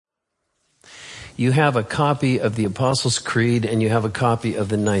you have a copy of the Apostles Creed and you have a copy of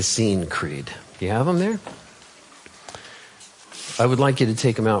the Nicene Creed. Do you have them there? I would like you to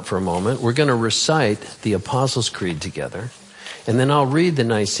take them out for a moment. We're going to recite the Apostles Creed together, and then I'll read the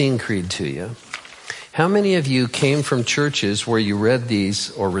Nicene Creed to you. How many of you came from churches where you read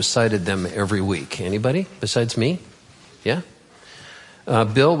these or recited them every week? Anybody besides me? Yeah?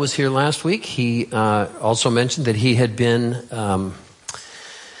 Bill was here last week. He also mentioned that he had been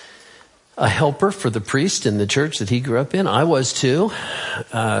a helper for the priest in the church that he grew up in. I was too,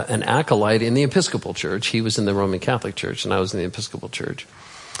 an acolyte in the Episcopal Church. He was in the Roman Catholic Church, and I was in the Episcopal Church.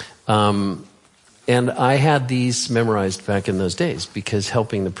 And I had these memorized back in those days because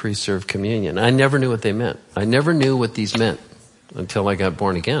helping the priest serve communion. I never knew what they meant. I never knew what these meant until I got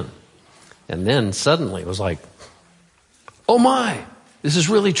born again. And then suddenly it was like, oh my, this is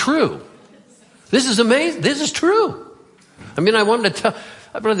really true. This is amazing. This is true. I mean, I wanted to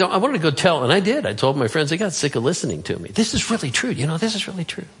go tell, and I did. I told my friends, they got sick of listening to me. This is really true. This is really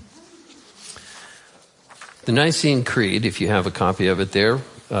true. The Nicene Creed, if you have a copy of it there,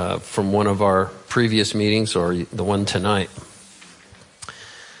 from one of our previous meetings or the one tonight.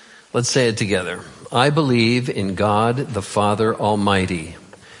 Let's say it together. I believe in God, the Father Almighty,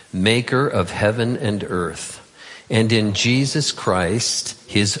 maker of heaven and earth, and in Jesus Christ,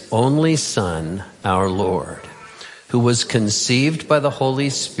 his only Son, our Lord, who was conceived by the Holy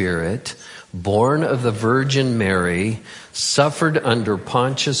Spirit, born of the Virgin Mary, suffered under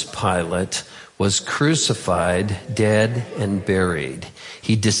Pontius Pilate, was crucified, dead, and buried.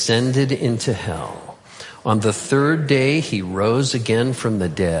 He descended into hell. On the third day, he rose again from the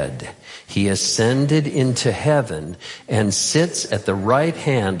dead. He ascended into heaven and sits at the right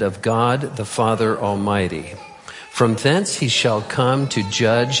hand of God the Father Almighty. From thence he shall come to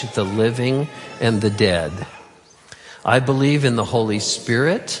judge the living and the dead. I believe in the Holy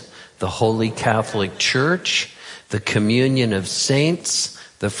Spirit, the Holy Catholic Church, the communion of saints,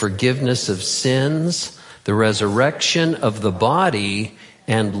 the forgiveness of sins, the resurrection of the body,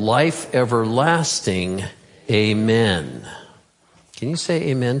 and life everlasting. Amen. Can you say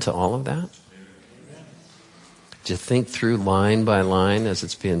amen to all of that? Just think through line by line as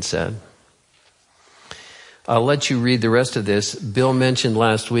it's being said. I'll let you read the rest of this. Bill mentioned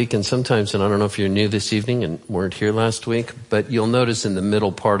last week, and sometimes, and I don't know if you're new this evening and weren't here last week, but you'll notice in the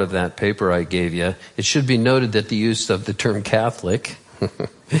middle part of that paper I gave you, it should be noted that the use of the term Catholic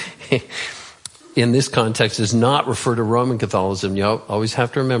in this context does not refer to Roman Catholicism. You always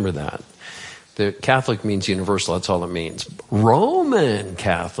have to remember that. The Catholic means universal. That's all it means. Roman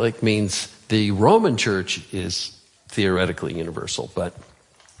Catholic means the Roman Church is theoretically universal, but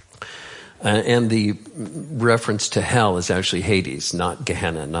and the reference to hell is actually Hades, not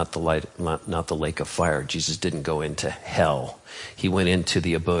Gehenna, not the lake of fire. Jesus didn't go into hell. He went into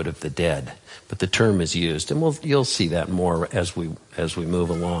the abode of the dead. But the term is used, and you'll see that more as we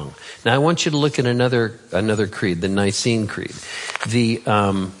move along. Now I want you to look at another creed, the Nicene Creed. The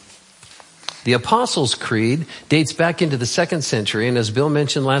Apostles Creed dates back into the 2nd century, and as Bill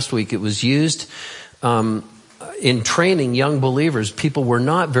mentioned last week, it was used in training young believers. People were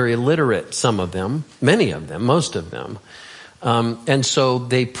not very literate, some of them, many of them, most of them. And so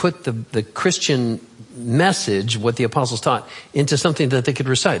they put the Christian message, what the apostles taught, into something that they could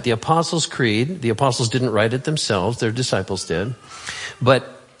recite. The Apostles' Creed, the apostles didn't write it themselves, their disciples did.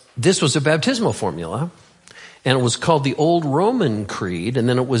 But this was a baptismal formula, and it was called the Old Roman Creed, and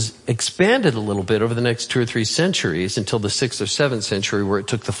then it was expanded a little bit over the next 2 or 3 centuries until the 6th or 7th century, where it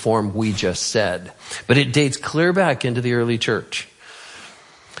took the form we just said. But it dates clear back into the early church.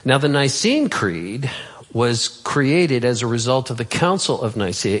 Now the Nicene Creed was created as a result of the Council of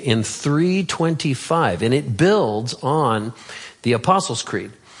Nicaea in 325, and it builds on the Apostles'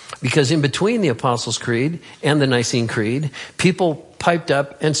 Creed. Because in between the Apostles' Creed and the Nicene Creed, people piped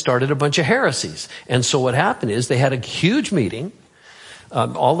up and started a bunch of heresies. And so what happened is they had a huge meeting.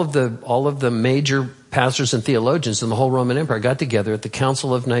 All of the major pastors and theologians in the whole Roman Empire got together at the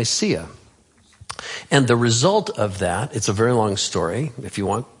Council of Nicaea. And the result of that, it's a very long story. If you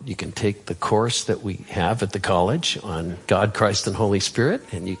want, you can take the course that we have at the college on God, Christ, and Holy Spirit,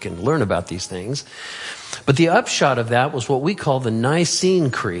 and you can learn about these things. But the upshot of that was what we call the Nicene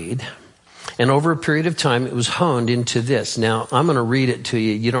Creed. And over a period of time, it was honed into this. Now, I'm going to read it to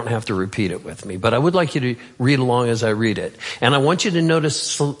you. You don't have to repeat it with me, but I would like you to read along as I read it. And I want you to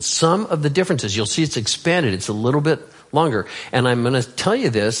notice some of the differences. You'll see it's expanded. It's a little bit longer. And I'm going to tell you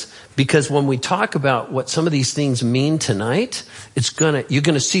this because when we talk about what some of these things mean tonight, you're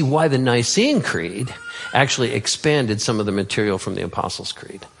going to see why the Nicene Creed actually expanded some of the material from the Apostles'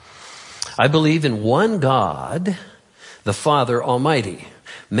 Creed. I believe in one God, the Father Almighty,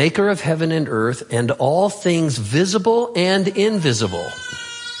 maker of heaven and earth and all things visible and invisible.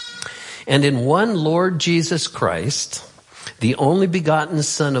 And in one Lord Jesus Christ, the only begotten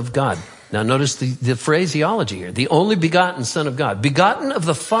Son of God. Now notice the phraseology here. The only begotten Son of God. Begotten of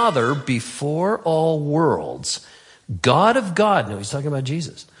the Father before all worlds. God of God. No, he's talking about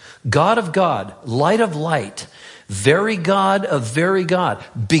Jesus. God of God. Light of light. Very God of very God.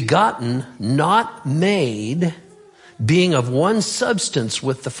 Begotten, not made, being of one substance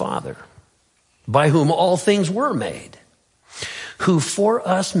with the Father, by whom all things were made, who for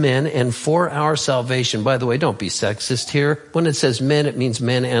us men and for our salvation, by the way, don't be sexist here. When it says men, it means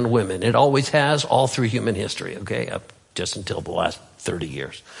men and women. It always has all through human history, okay, up just until the last 30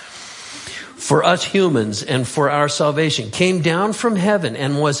 years. For us humans and for our salvation, came down from heaven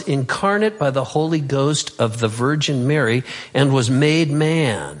and was incarnate by the Holy Ghost of the Virgin Mary and was made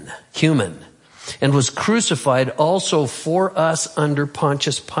man, human, and was crucified also for us under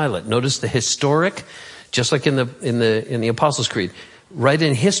Pontius Pilate. Notice the historic, just like in the Apostles Creed, right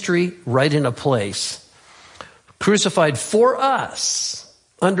in history, right in a place. Crucified for us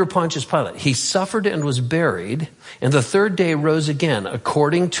under Pontius Pilate. He suffered and was buried, and the third day rose again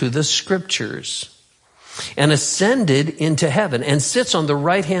according to the Scriptures, and ascended into heaven and sits on the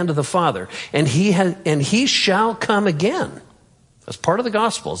right hand of the Father. And he shall come again. That's part of the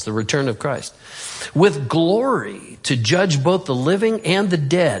gospel, it's the return of Christ, with glory to judge both the living and the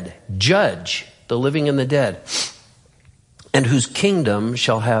dead. Judge the living and the dead, and whose kingdom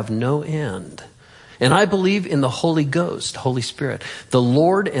shall have no end. And I believe in the Holy Ghost, Holy Spirit, the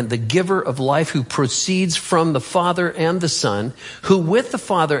Lord and the giver of life, who proceeds from the Father and the Son, who with the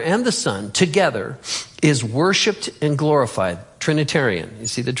Father and the Son together is worshiped and glorified. Trinitarian. You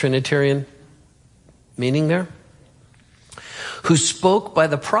see the Trinitarian meaning there? Who spoke by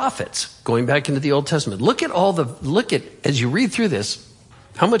the prophets, going back into the Old Testament. Look at, as you read through this,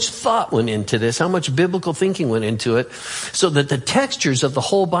 how much thought went into this, how much biblical thinking went into it, so that the textures of the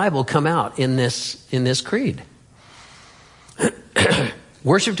whole Bible come out in this creed.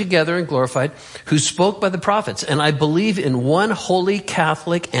 Worship together and glorified, who spoke by the prophets. And I believe in one holy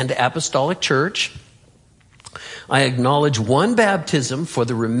Catholic and apostolic church. I acknowledge one baptism for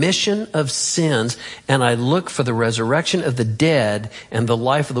the remission of sins, and I look for the resurrection of the dead and the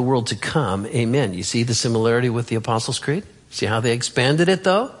life of the world to come. Amen. You see the similarity with the Apostles' Creed? See how they expanded it,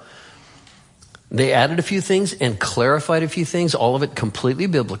 though? They added a few things and clarified a few things, all of it completely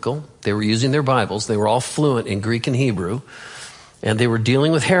biblical. They were using their Bibles. They were all fluent in Greek and Hebrew. And they were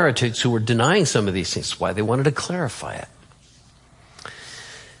dealing with heretics who were denying some of these things. That's why they wanted to clarify it.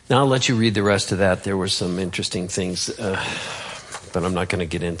 Now, I'll let you read the rest of that. There were some interesting things, but I'm not going to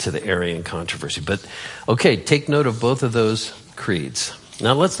get into the Arian controversy. But, okay, take note of both of those creeds.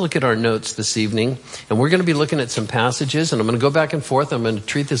 Now let's look at our notes this evening, and we're going to be looking at some passages, and I'm going to go back and forth. I'm going to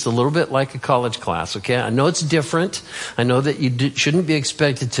treat this a little bit like a college class, okay? I know it's different. I know that you shouldn't be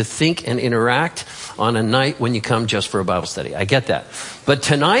expected to think and interact on a night when you come just for a Bible study. I get that. But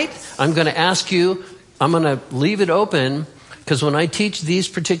tonight, I'm going to ask you, I'm going to leave it open, because when I teach these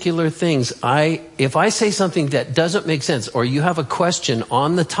particular things, if I say something that doesn't make sense, or you have a question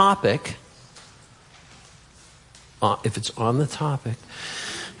on the topic, if it's on the topic,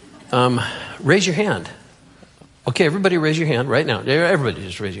 raise your hand. Okay, everybody raise your hand right now. Everybody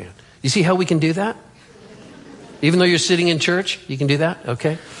just raise your hand. You see how we can do that? Even though you're sitting in church, you can do that?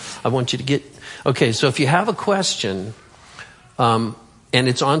 Okay. I want you to get... Okay, so if you have a question, and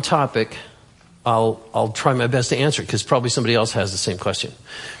it's on topic, I'll try my best to answer it, because probably somebody else has the same question.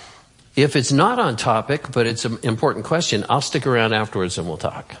 If it's not on topic, but it's an important question, I'll stick around afterwards and we'll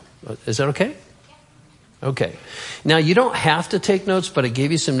talk. Is that okay? Okay. Now, you don't have to take notes, but I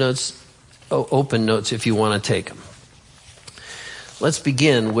gave you some notes, open notes, if you want to take them. Let's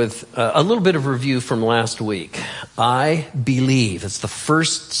begin with a little bit of review from last week. I believe. It's the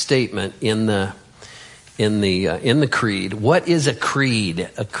first statement in the creed. What is a creed?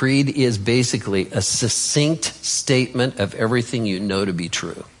 A creed is basically a succinct statement of everything you know to be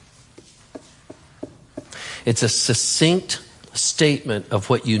true. It's a succinct statement of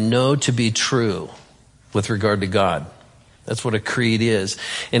what you know to be true with regard to God. That's what a creed is.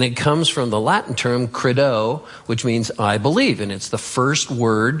 And it comes from the Latin term credo, which means I believe. And it's the first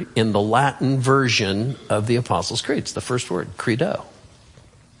word in the Latin version of the Apostles' Creed. It's the first word, credo.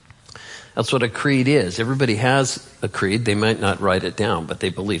 That's what a creed is. Everybody has a creed. They might not write it down, but they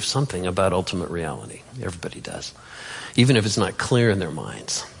believe something about ultimate reality. Everybody does. Even if it's not clear in their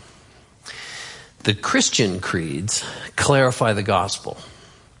minds. The Christian creeds clarify the gospel.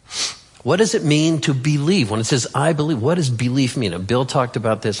 What does it mean to believe? When it says, I believe, what does belief mean? And Bill talked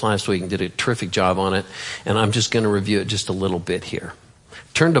about this last week and did a terrific job on it. And I'm just going to review it just a little bit here.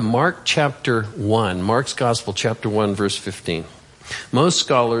 Turn to Mark chapter 1, Mark's Gospel chapter 1, verse 15. Most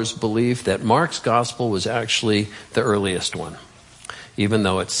scholars believe that Mark's Gospel was actually the earliest one, even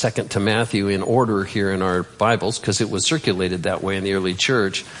though it's second to Matthew in order here in our Bibles, because it was circulated that way in the early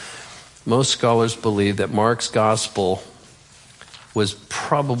church. Most scholars believe that Mark's Gospel was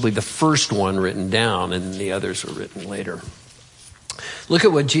probably the first one written down, and the others were written later. Look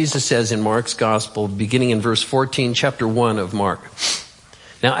at what Jesus says in Mark's Gospel, beginning in verse 14, chapter 1 of Mark.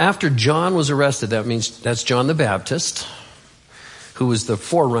 Now, after John was arrested, that's John the Baptist, who was the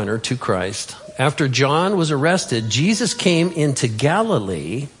forerunner to Christ. After John was arrested, Jesus came into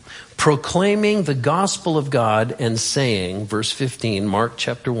Galilee, proclaiming the gospel of God and saying, verse 15, Mark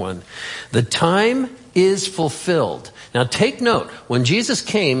chapter 1, the time is fulfilled. Now take note, when Jesus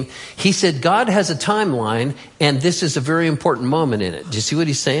came, he said God has a timeline, and this is a very important moment in it. Do you see what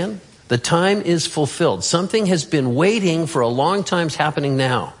he's saying? The time is fulfilled. Something has been waiting for a long time is happening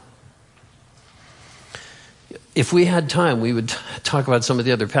now. If we had time, we would talk about some of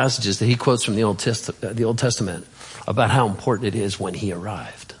the other passages that he quotes from the Old Testament about how important it is when he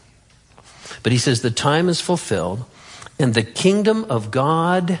arrived. But he says the time is fulfilled and the kingdom of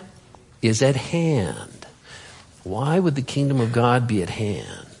God is at hand. Why would the kingdom of God be at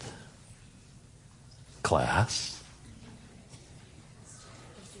hand? Class?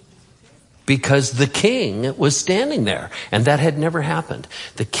 Because the king was standing there, and that had never happened.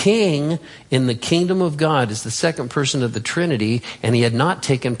 The king in the kingdom of God is the second person of the Trinity, and he had not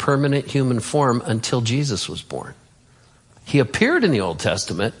taken permanent human form until Jesus was born. He appeared in the Old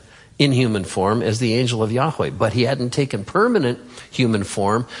Testament in human form as the angel of Yahweh, but he hadn't taken permanent human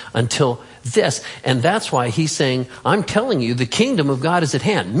form until this. And that's why he's saying, I'm telling you, the kingdom of God is at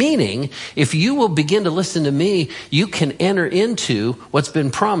hand. Meaning, if you will begin to listen to me, you can enter into what's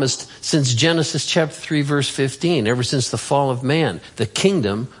been promised since Genesis chapter 3, verse 15, ever since the fall of man, the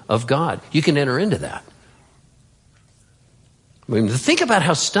kingdom of God. You can enter into that. I mean, think about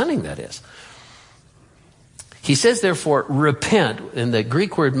how stunning that is. He says, therefore, repent, and the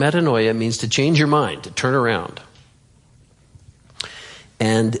Greek word metanoia means to change your mind, to turn around,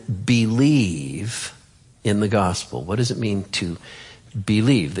 and believe in the gospel. What does it mean to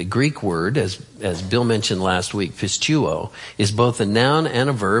believe? The Greek word, as Bill mentioned last week, pistuo, is both a noun and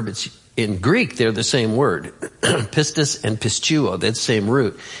a verb. It's in Greek, they're the same word. Pistis and pistuo, that's the same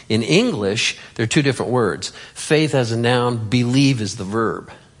root. In English, they're two different words. Faith as a noun, believe is the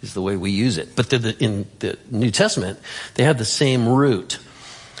verb. Is the way we use it. But in the New Testament, they have the same root.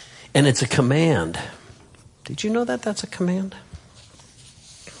 And it's a command. Did you know that that's a command?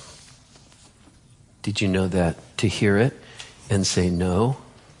 Did you know that to hear it and say no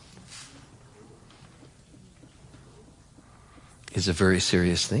is a very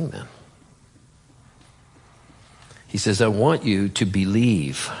serious thing then? He says, I want you to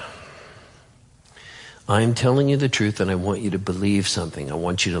believe. I'm telling you the truth, and I want you to believe something. I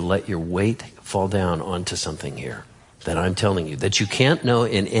want you to let your weight fall down onto something here that I'm telling you, that you can't know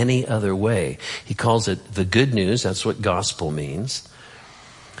in any other way. He calls it the good news. That's what gospel means.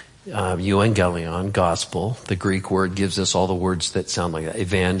 Evangelion, gospel. The Greek word gives us all the words that sound like that.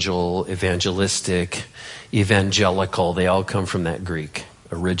 Evangel, evangelistic, evangelical. They all come from that Greek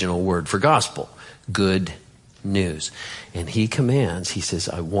original word for gospel. Good news. And he commands, he says,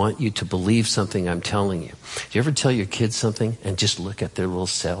 I want you to believe something I'm telling you. Do you ever tell your kids something and just look at their little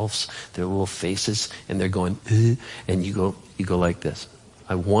selves, their little faces, and they're going, and you go like this.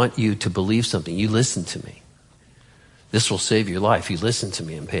 I want you to believe something. You listen to me. This will save your life. You listen to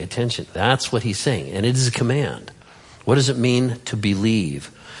me and pay attention. That's what he's saying. And it is a command. What does it mean to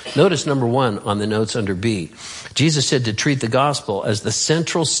believe? Notice number 1 on the notes under B. Jesus said to treat the gospel as the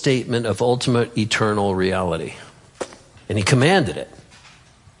central statement of ultimate eternal reality. And he commanded it.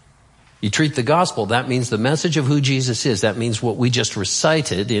 You treat the gospel, that means the message of who Jesus is. That means what we just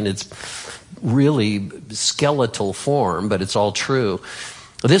recited in its really skeletal form, but it's all true.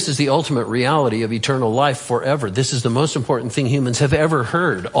 This is the ultimate reality of eternal life forever. This is the most important thing humans have ever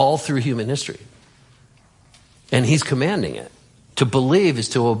heard all through human history. And he's commanding it. To believe is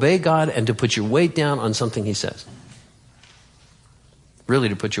to obey God and to put your weight down on something he says. Really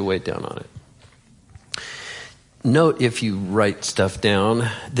to put your weight down on it. Note, if you write stuff down,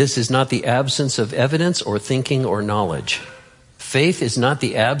 this is not the absence of evidence or thinking or knowledge. Faith is not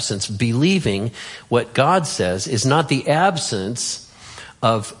the absence. Believing what God says is not the absence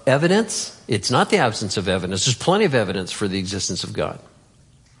of evidence. It's not the absence of evidence. There's plenty of evidence for the existence of God.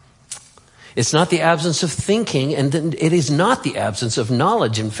 It's not the absence of thinking, and it is not the absence of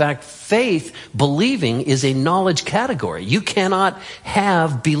knowledge. In fact, faith, believing, is a knowledge category. You cannot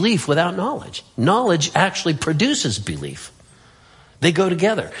have belief without knowledge. Knowledge actually produces belief. They go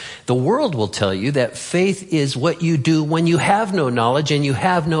together. The world will tell you that faith is what you do when you have no knowledge and you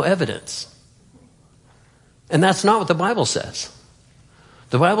have no evidence. And that's not what the Bible says.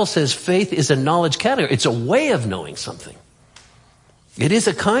 The Bible says faith is a knowledge category. It's a way of knowing something. It is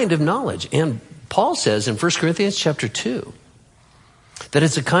a kind of knowledge. And Paul says in 1 Corinthians chapter 2 that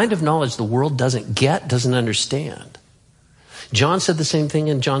it's a kind of knowledge the world doesn't get, doesn't understand. John said the same thing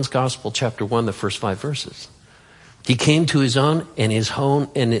in John's Gospel, chapter 1, the first 5 verses. He came to his own, and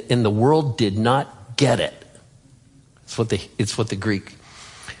the world did not get it. It's what the Greek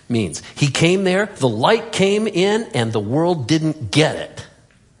means. He came there, the light came in, and the world didn't get it.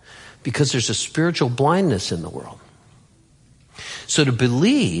 Because there's a spiritual blindness in the world. So to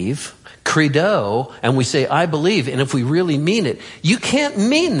believe, credo, and we say, I believe, and if we really mean it, you can't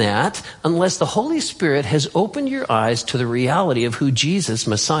mean that unless the Holy Spirit has opened your eyes to the reality of who Jesus,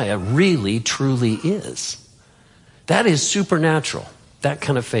 Messiah, really, truly is. That is supernatural. That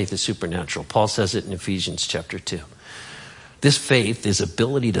kind of faith is supernatural. Paul says it in Ephesians chapter 2. This faith, this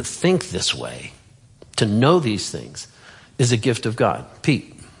ability to think this way, to know these things, is a gift of God.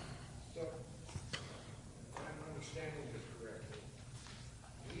 Pete. So, if I'm understanding this correctly,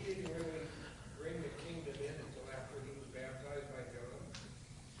 he didn't really bring the kingdom in until after he was baptized by John?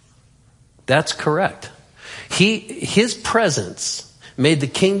 That's correct. His presence made the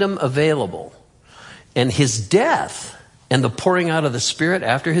kingdom available. And his death and the pouring out of the Spirit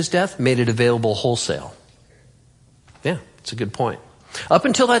after his death made it available wholesale. Yeah, it's a good point. Up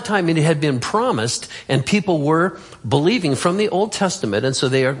until that time, it had been promised, and people were believing from the Old Testament. And so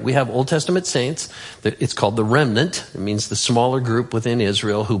we have Old Testament saints. It's called the remnant. It means the smaller group within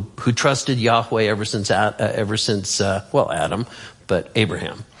Israel who trusted Yahweh ever since Adam, but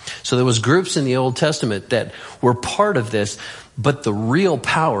Abraham. So there was groups in the Old Testament that were part of this, but the real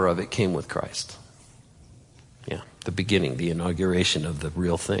power of it came with Christ. The beginning, the inauguration of the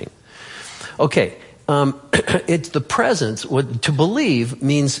real thing. Okay, it's the presence. To believe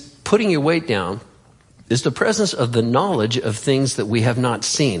means putting your weight down. Is the presence of the knowledge of things that we have not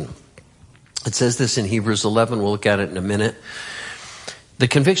seen. It says this in Hebrews 11. We'll look at it in a minute. The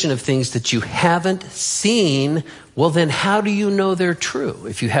conviction of things that you haven't seen. Well, then how do you know they're true?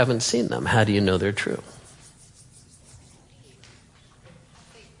 If you haven't seen them, how do you know they're true?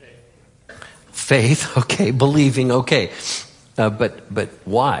 Faith, okay. Believing, okay. But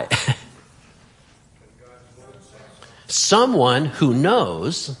why? Someone who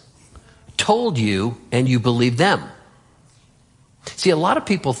knows told you and you believe them. See, a lot of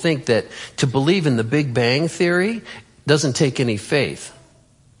people think that to believe in the Big Bang Theory doesn't take any faith.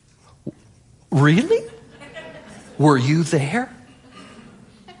 Really? Were you there?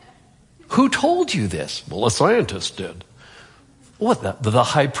 Who told you this? Well, a scientist did. What, the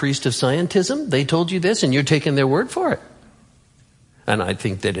high priest of scientism? They told you this and you're taking their word for it. And I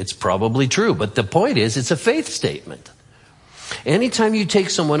think that it's probably true. But the point is, it's a faith statement. Anytime you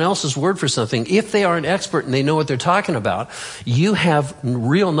take someone else's word for something, if they are an expert and they know what they're talking about, you have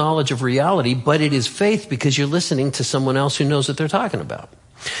real knowledge of reality, but it is faith because you're listening to someone else who knows what they're talking about.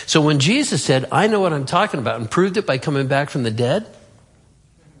 So when Jesus said, I know what I'm talking about, and proved it by coming back from the dead,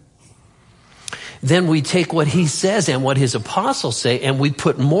 then we take what he says and what his apostles say, and we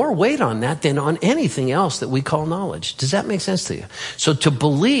put more weight on that than on anything else that we call knowledge. Does that make sense to you? So to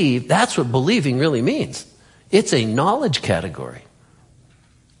believe, that's what believing really means. It's a knowledge category.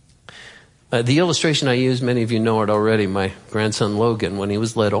 The illustration I use, many of you know it already. My grandson Logan, when he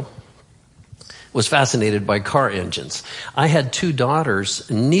was little, was fascinated by car engines. I had 2 daughters,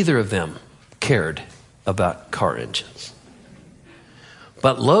 neither of them cared about car engines.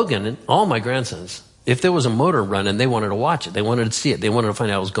 But Logan and all my grandsons, if there was a motor running, they wanted to watch it. They wanted to see it. They wanted to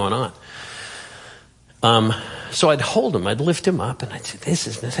find out what was going on. So I'd hold him. I'd lift him up and I'd say,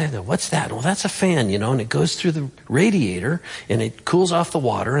 what's that? Well, that's a fan, and it goes through the radiator and it cools off the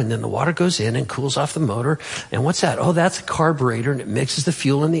water, and then the water goes in and cools off the motor. And what's that? Oh, that's a carburetor, and it mixes the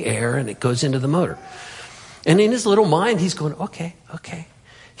fuel in the air and it goes into the motor. And in his little mind, he's going, okay.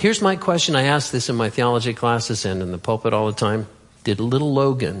 Here's my question. I ask this in my theology classes and in the pulpit all the time. Did little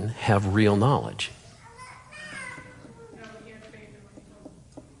Logan have real knowledge?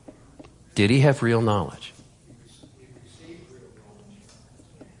 Did he have real knowledge?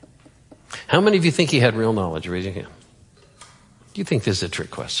 How many of you think he had real knowledge? Raise your hand. Do you think this is a trick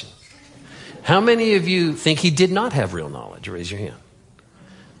question? How many of you think he did not have real knowledge? Raise your hand.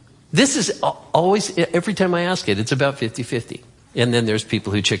 This is always, every time I ask it, it's about 50-50. And then there's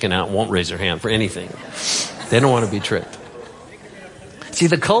people who chicken out and won't raise their hand for anything. They don't want to be tricked. See,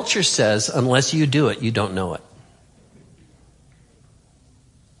 the culture says, unless you do it, you don't know it.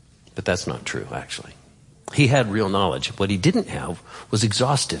 But that's not true, actually. He had real knowledge. What he didn't have was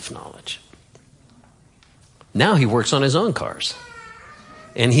exhaustive knowledge. Now he works on his own cars.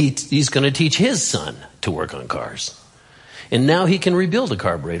 And he's going to teach his son to work on cars. And now he can rebuild a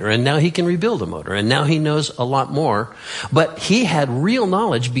carburetor. And now he can rebuild a motor. And now he knows a lot more. But he had real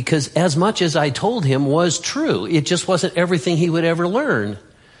knowledge because as much as I told him was true, it just wasn't everything he would ever learn.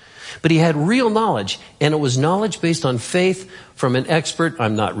 But he had real knowledge. And it was knowledge based on faith from an expert.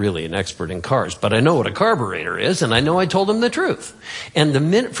 I'm not really an expert in cars, but I know what a carburetor is. And I know I told him the truth.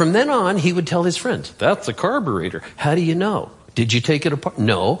 And from then on, he would tell his friends, that's a carburetor. How do you know? Did you take it apart?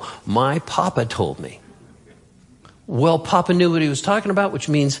 No, my papa told me. Well, Papa knew what he was talking about, which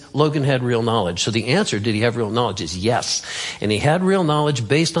means Logan had real knowledge. So the answer, did he have real knowledge, is yes. And he had real knowledge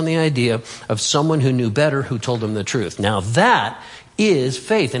based on the idea of someone who knew better, who told him the truth. Now that is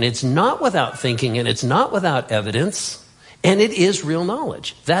faith. And it's not without thinking, and it's not without evidence, and it is real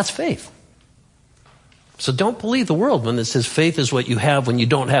knowledge. That's faith. So don't believe the world when it says faith is what you have when you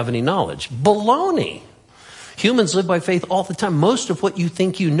don't have any knowledge. Baloney. Humans live by faith all the time. Most of what you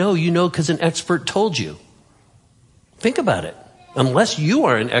think you know because an expert told you. Think about it. Unless you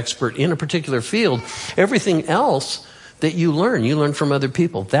are an expert in a particular field, everything else that you learn from other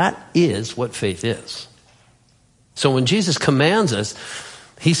people. That is what faith is. So when Jesus commands us,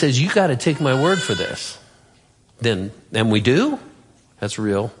 he says, you got to take my word for this. And we do? That's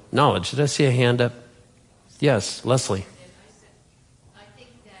real knowledge. Did I see a hand up? Yes, Leslie. I think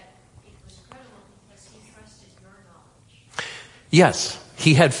that it was credible because he trusted your knowledge. Yes,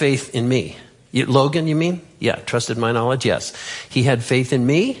 he had faith in me. Logan, you mean? Yeah, trusted my knowledge, yes. He had faith in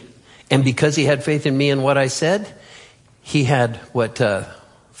me, and because he had faith in me and what I said, he had what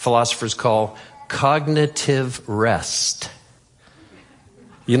philosophers call cognitive rest.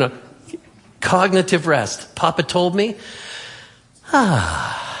 Cognitive rest. Papa told me,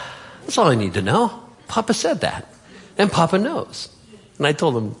 that's all I need to know. Papa said that, and Papa knows. And I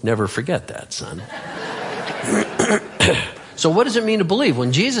told him, never forget that, son. So what does it mean to believe?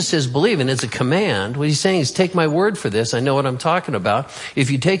 When Jesus says believe, and it's a command, what he's saying is take my word for this. I know what I'm talking about. If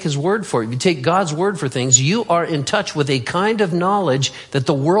you take his word for it, if you take God's word for things, you are in touch with a kind of knowledge that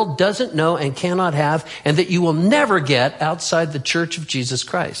the world doesn't know and cannot have, and that you will never get outside the church of Jesus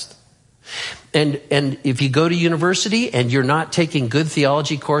Christ. And if you go to university and you're not taking good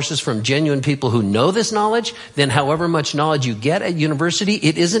theology courses from genuine people who know this knowledge, then however much knowledge you get at university,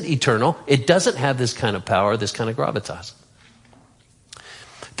 it isn't eternal. It doesn't have this kind of power, this kind of gravitas.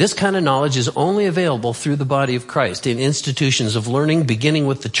 This kind of knowledge is only available through the body of Christ in institutions of learning, beginning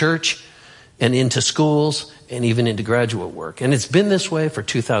with the church and into schools and even into graduate work. And it's been this way for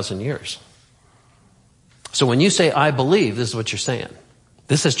 2,000 years. So when you say, I believe, this is what you're saying.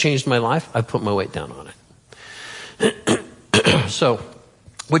 This has changed my life. I put my weight down on it. So,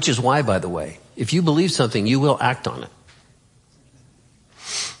 which is why, by the way, if you believe something, you will act on it.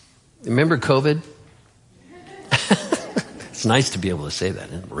 Remember COVID? It's nice to be able to say that.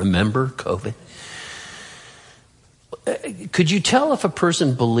 Remember COVID? Could you tell if a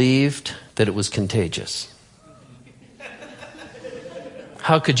person believed that it was contagious?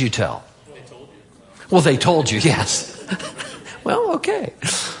 How could you tell? They told you. Well, they told you, yes. Well, okay.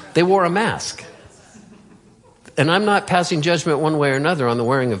 They wore a mask. And I'm not passing judgment one way or another on the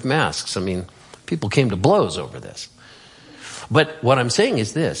wearing of masks. I mean, people came to blows over this. But what I'm saying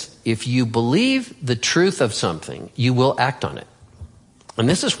is this. If you believe the truth of something, you will act on it. And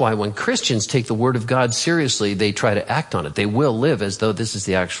this is why when Christians take the Word of God seriously, they try to act on it. They will live as though this is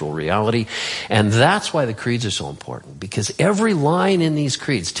the actual reality. And that's why the creeds are so important. Because every line in these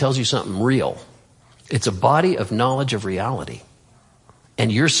creeds tells you something real. It's a body of knowledge of reality. And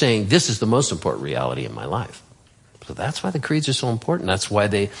you're saying, this is the most important reality in my life. So that's why the creeds are so important. That's why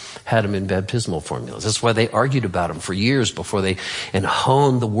they had them in baptismal formulas. That's why they argued about them for years before and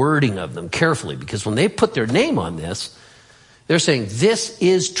honed the wording of them carefully. Because when they put their name on this, they're saying, this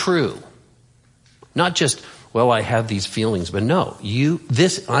is true. Not just, well, I have these feelings, but no,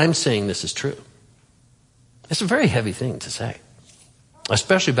 I'm saying this is true. It's a very heavy thing to say,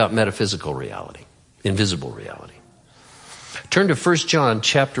 especially about metaphysical reality, invisible reality. Turn to 1 John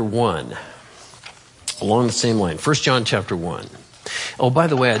chapter 1. Along the same line, 1 John chapter 1. Oh, by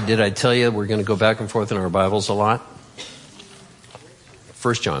the way, did I tell you we're going to go back and forth in our Bibles a lot?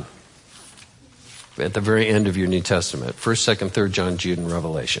 1 John. At the very end of your New Testament. 1st, 2nd, 3rd John, Jude, and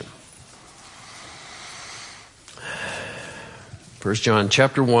Revelation. 1 John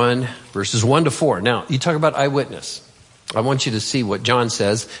chapter 1, verses 1 to 4. Now, you talk about eyewitness. I want you to see what John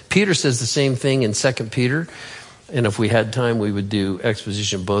says. Peter says the same thing in 2 Peter. And if we had time, we would do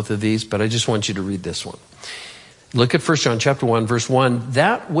exposition of both of these, but I just want you to read this one. Look at 1 John chapter 1, verse 1.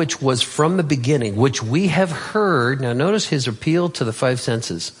 That which was from the beginning, which we have heard. Now notice his appeal to the five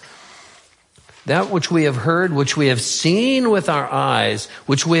senses. That which we have heard, which we have seen with our eyes,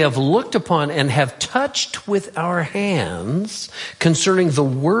 which we have looked upon and have touched with our hands concerning the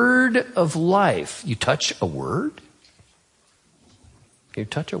word of life. You touch a word? You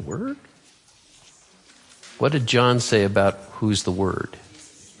touch a word? What did John say about who's the word?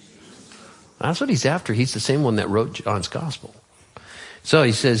 That's what he's after. He's the same one that wrote John's gospel. So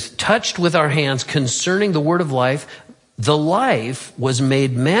he says, touched with our hands concerning the word of life. The life was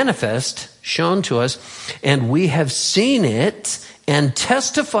made manifest, shown to us, and we have seen it and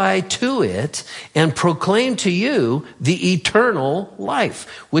testify to it and proclaim to you the eternal life,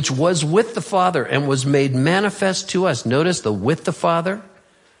 which was with the Father and was made manifest to us. Notice the with the Father.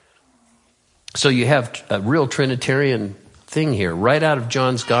 So you have a real Trinitarian thing here, right out of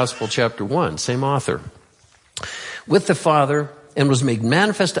John's Gospel, chapter 1, same author. With the Father, and was made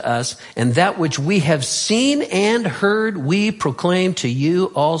manifest to us, and that which we have seen and heard, we proclaim to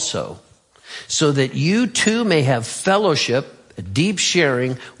you also, so that you too may have fellowship, a deep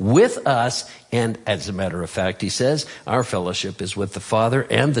sharing with us. And as a matter of fact, he says, our fellowship is with the Father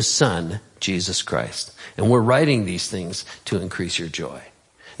and the Son, Jesus Christ. And we're writing these things to increase your joy.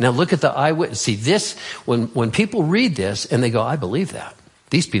 Now look at the eyewitness. See this, when people read this and they go, I believe that.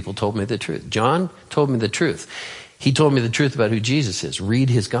 These people told me the truth. John told me the truth. He told me the truth about who Jesus is. Read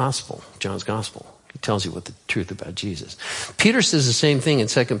his gospel, John's gospel. He tells you what the truth about Jesus. Peter says the same thing in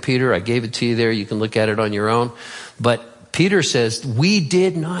 2 Peter. I gave it to you there. You can look at it on your own. But Peter says, we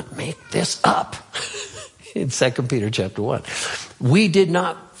did not make this up. In 2 Peter chapter 1. We did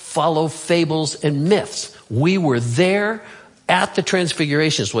not follow fables and myths. We were there at the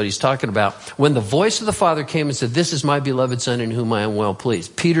transfiguration is what he's talking about. When the voice of the Father came and said, this is my beloved Son in whom I am well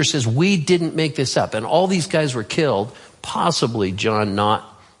pleased. Peter says, we didn't make this up. And all these guys were killed, possibly John not,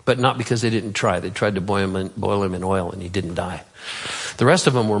 but not because they didn't try. They tried to boil him in oil and he didn't die. The rest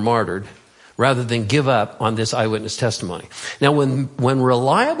of them were martyred rather than give up on this eyewitness testimony. Now, when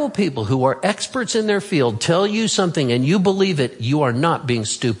reliable people who are experts in their field tell you something and you believe it, you are not being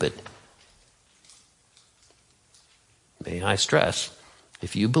stupid. May I stress,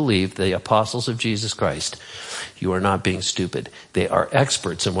 if you believe the apostles of Jesus Christ, you are not being stupid. They are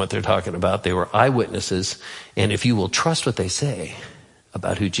experts in what they're talking about. They were eyewitnesses. And if you will trust what they say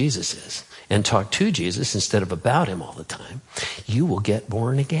about who Jesus is and talk to Jesus instead of about him all the time, you will get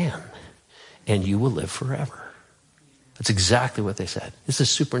born again and you will live forever. That's exactly what they said. This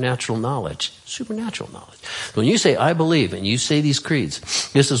is supernatural knowledge. Supernatural knowledge. When you say, I believe, and you say these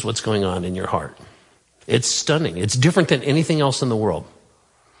creeds, this is what's going on in your heart. It's stunning. It's different than anything else in the world.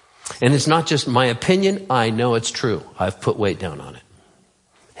 And it's not just my opinion. I know it's true. I've put weight down on it.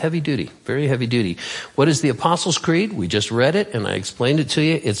 Heavy duty, very heavy duty. What is the Apostles Creed? We just read it and I explained it to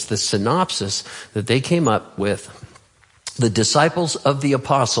you. It's the synopsis that they came up with. The disciples of the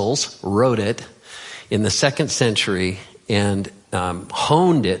apostles wrote it in the 2nd century and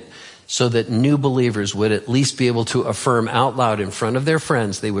honed it so that new believers would at least be able to affirm out loud in front of their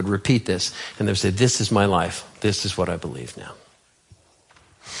friends. They would repeat this and they would say, this is my life. This is what I believe now.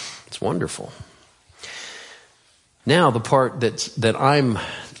 It's wonderful. Now the part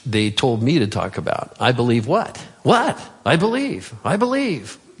they told me to talk about. I believe what? What? I believe.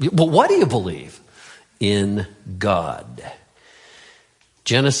 Well, what do you believe? In God.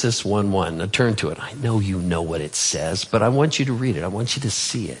 Genesis 1:1. Now turn to it. I know you know what it says, but I want you to read it. I want you to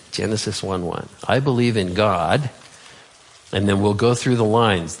see it. Genesis 1:1. I believe in God. And then we'll go through the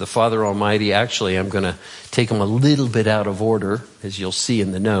lines. The Father Almighty, actually, I'm going to take them a little bit out of order, as you'll see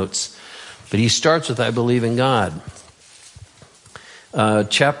in the notes. But he starts with, I believe in God.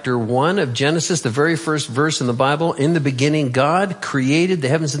 Chapter 1 of Genesis, the very first verse in the Bible. In the beginning, God created the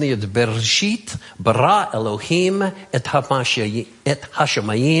heavens and the earth. Bereshit bara Elohim et hashamayim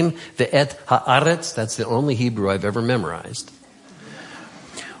ve'et haaretz. That's the only Hebrew I've ever memorized.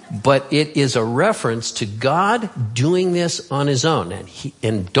 But it is a reference to God doing this on his own.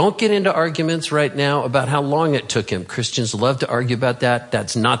 And don't get into arguments right now about how long it took him. Christians love to argue about that.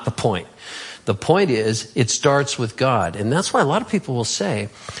 That's not the point. The point is, it starts with God. And that's why a lot of people will say,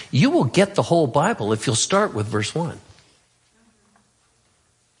 you will get the whole Bible if you'll start with verse 1.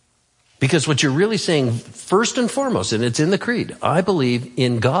 Because what you're really saying, first and foremost, and it's in the creed, I believe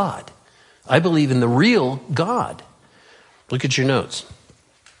in God. I believe in the real God. Look at your notes.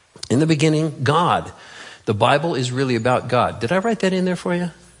 In the beginning, God. The Bible is really about God. Did I write that in there for you?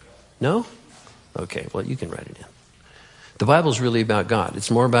 No? Okay, well, you can write it in. The Bible is really about God. It's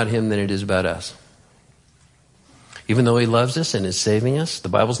more about him than it is about us. Even though he loves us and is saving us, the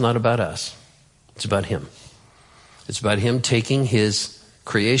Bible's not about us. It's about him. It's about him taking his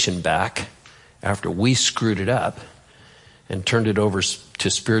creation back after we screwed it up and turned it over to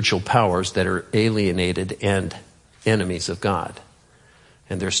spiritual powers that are alienated and enemies of God.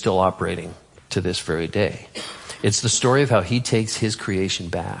 And they're still operating to this very day. It's the story of how he takes his creation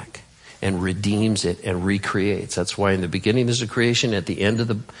back and redeems it and recreates. That's why in the beginning there's a creation. At the end of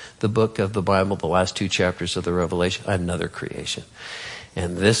the book of the Bible, the last 2 chapters of the Revelation, another creation.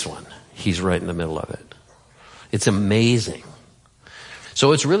 And this one, he's right in the middle of it. It's amazing.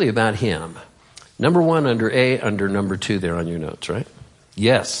 So it's really about him. Number 1 under A, under number 2 there on your notes, right?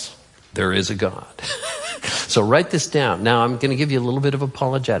 Yes, there is a God. So write this down. Now I'm going to give you a little bit of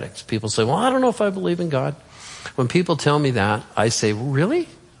apologetics. People say, well, I don't know if I believe in God. When people tell me that, I say, really?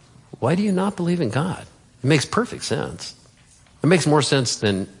 Why do you not believe in God? It makes perfect sense. It makes more sense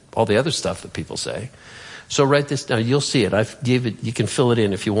than all the other stuff that people say. So write this down. You'll see it. I've gave it. You can fill it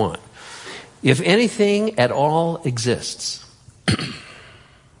in if you want. If anything at all exists,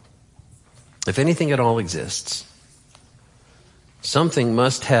 if anything at all exists, something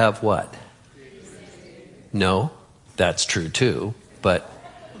must have what? No, that's true too, but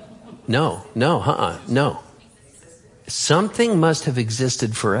no. Something must have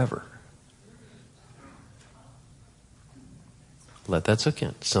existed forever. Let that soak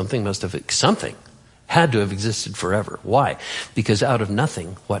in. Something had to have existed forever. Why? Because out of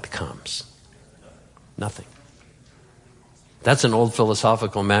nothing, what comes? Nothing. That's an old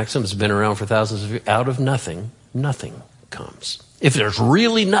philosophical maxim. It's been around for thousands of years. Out of nothing, nothing comes. If there's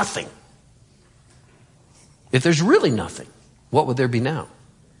really nothing, what would there be now?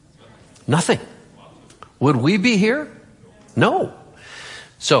 Nothing. Would we be here? No.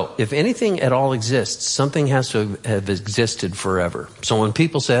 So, if anything at all exists, something has to have existed forever. So when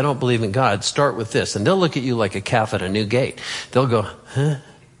people say, I don't believe in God, start with this. And they'll look at you like a calf at a new gate. They'll go, huh?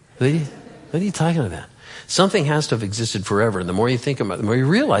 What are you talking about? Something has to have existed forever. And the more you think about it, the more you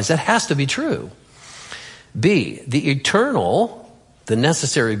realize that has to be true. B, the eternal, the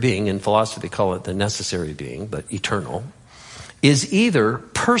necessary being, in philosophy they call it the necessary being, but eternal, is either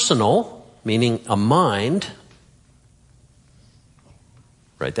personal, meaning a mind,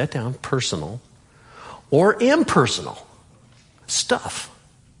 write that down, personal, or impersonal, stuff.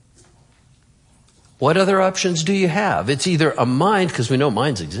 What other options do you have? It's either a mind, because we know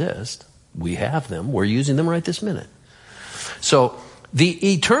minds exist. We have them. We're using them right this minute. So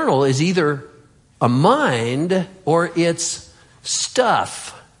the eternal is either a mind or it's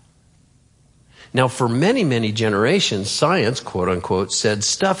stuff. Now, for many, many generations, science, quote unquote, said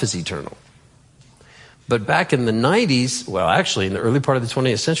stuff is eternal. But back in the 90s, well, actually in the early part of the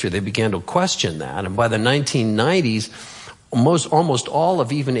 20th century, they began to question that. And by the 1990s, almost all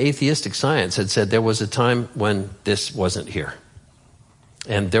of even atheistic science had said there was a time when this wasn't here.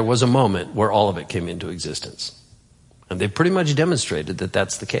 And there was a moment where all of it came into existence. And they pretty much demonstrated that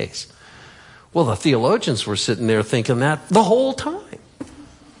that's the case. Well, the theologians were sitting there thinking that the whole time.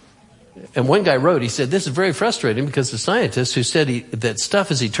 And one guy wrote, he said, this is very frustrating because the scientists who said that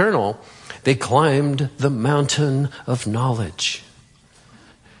stuff is eternal, they climbed the mountain of knowledge.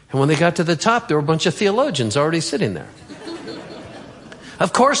 And when they got to the top, there were a bunch of theologians already sitting there.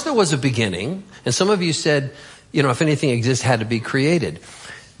 Of course there was a beginning. And some of you said, if anything exists, had to be created.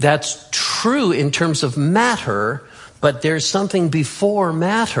 That's true in terms of matter, but there's something before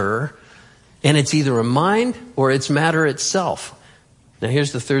matter, and it's either a mind or it's matter itself. Now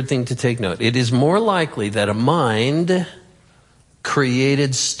here's the third thing to take note. It is more likely that a mind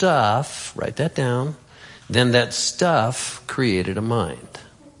created stuff, write that down, than that stuff created a mind.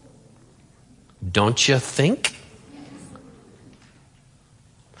 Don't you think?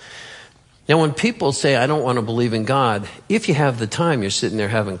 Now when people say, I don't want to believe in God, if you have the time, you're sitting there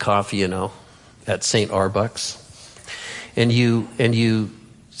having coffee, at St. Arbuck's, and you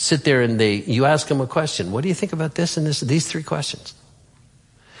sit there and you ask them a question. What do you think about this and this? These 3 questions.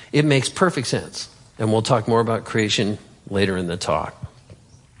 It makes perfect sense. And we'll talk more about creation later in the talk.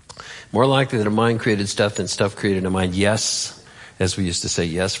 More likely that a mind created stuff than stuff created a mind. Yes, as we used to say,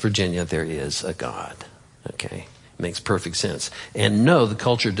 yes, Virginia, there is a God. Okay, makes perfect sense. And no, the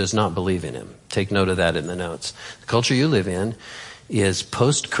culture does not believe in him. Take note of that in the notes. The culture you live in is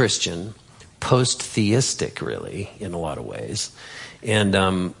post-Christian, post-theistic, really, in a lot of ways.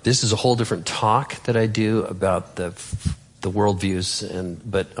 And this is a whole different talk that I do about the worldviews,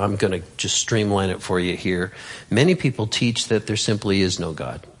 but I'm going to just streamline it for you here. Many people teach that there simply is no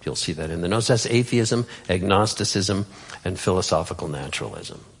God. You'll see that in the notes. That's atheism, agnosticism, and philosophical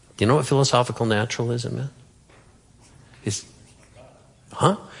naturalism. Do you know what philosophical naturalism is?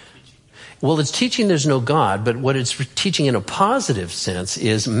 Well, it's teaching there's no God, but what it's teaching in a positive sense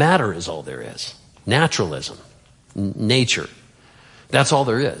is matter is all there is. Naturalism. nature. That's all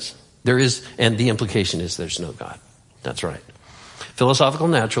there is. There is, and the implication is there's no God. That's right. Philosophical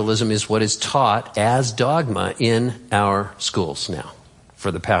naturalism is what is taught as dogma in our schools now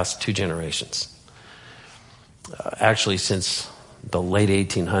for the past 2 generations. Actually, since the late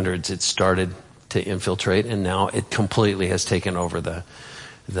 1800s, it started to infiltrate, and now it completely has taken over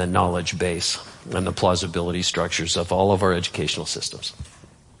the knowledge base and the plausibility structures of all of our educational systems.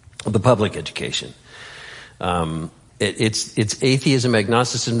 The public education. It's atheism,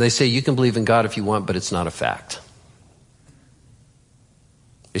 agnosticism. They say you can believe in God if you want, but it's not a fact.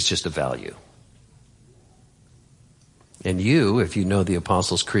 It's just a value. And you, if you know the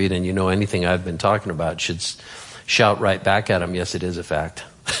Apostles Creed and you know anything I've been talking about, should shout right back at them, yes, it is a fact.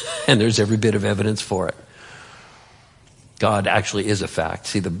 And there's every bit of evidence for it. God actually is a fact.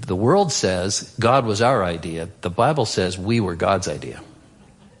 See, the world says God was our idea. The Bible says we were God's idea.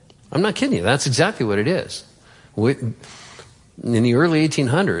 I'm not kidding you. That's exactly what it is. In the early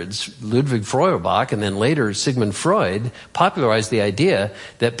 1800s, Ludwig Feuerbach and then later Sigmund Freud popularized the idea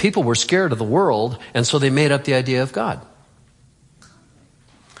that people were scared of the world, and so they made up the idea of God.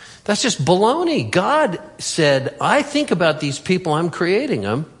 That's just baloney. God said, I think about these people, I'm creating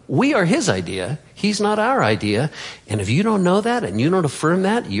them. We are his idea. He's not our idea. And if you don't know that and you don't affirm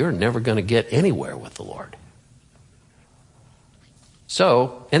that, you're never going to get anywhere with the Lord.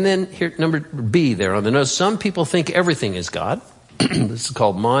 So, and then here, number B there on the notes, some people think everything is God. This is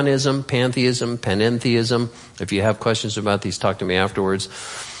called monism, pantheism, panentheism. If you have questions about these, talk to me afterwards.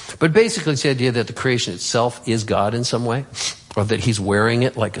 But basically it's the idea that the creation itself is God in some way, or that he's wearing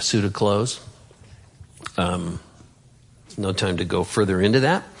it like a suit of clothes. No time to go further into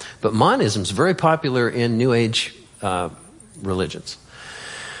that. But monism is very popular in New Age religions,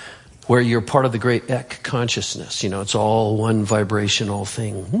 where you're part of the great ek consciousness. You know, it's all one vibrational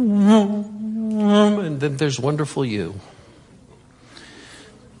thing. And then there's wonderful you.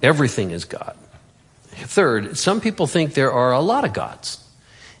 Everything is God. Third, some people think there are a lot of gods.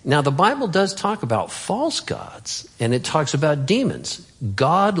 Now, the Bible does talk about false gods, and it talks about demons,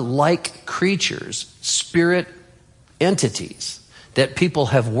 God-like creatures, spirit entities that people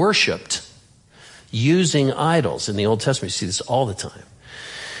have worshipped using idols. In the Old Testament, you see this all the time.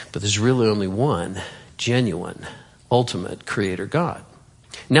 But there's really only one genuine, ultimate creator God.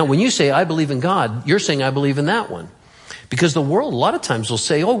 Now, when you say, I believe in God, you're saying, I believe in that one. Because the world, a lot of times, will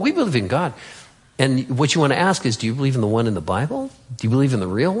say, oh, we believe in God. And what you want to ask is, do you believe in the one in the Bible? Do you believe in the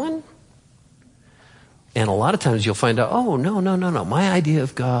real one? And a lot of times you'll find out, oh, no. My idea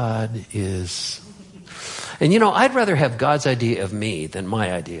of God is... And you know, I'd rather have God's idea of me than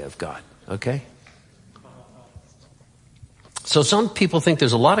my idea of God. Okay? So some people think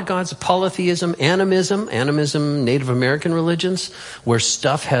there's a lot of gods, polytheism, animism, Native American religions, where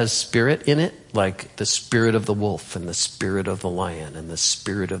stuff has spirit in it, like the spirit of the wolf and the spirit of the lion and the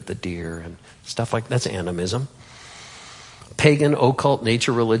spirit of the deer and stuff like that's animism. Pagan, occult,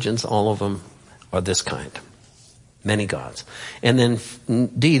 nature religions, all of them are this kind. Many gods. And then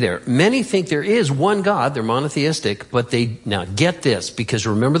D there. Many think there is one God, they're monotheistic, but now get this, because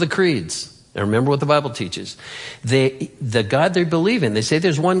remember the creeds. And remember what the Bible teaches. The God they believe in, they say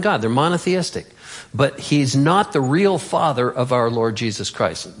there's one God. They're monotheistic. But he's not the real Father of our Lord Jesus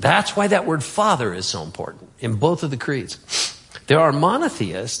Christ. That's why that word Father is so important in both of the creeds. There are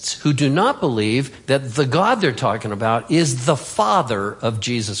monotheists who do not believe that the God they're talking about is the Father of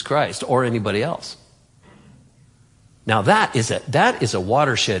Jesus Christ or anybody else. Now that is a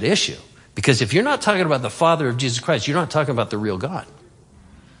watershed issue. Because if you're not talking about the Father of Jesus Christ, you're not talking about the real God.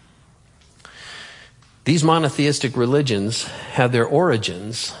 These monotheistic religions have their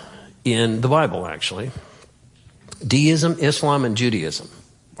origins in the Bible, actually. Deism, Islam, and Judaism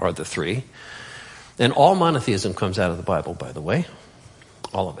are the three. And all monotheism comes out of the Bible, by the way.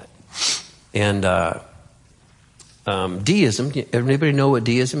 All of it. And deism, everybody know what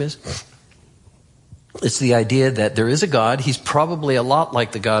deism is? It's the idea that there is a God. He's probably a lot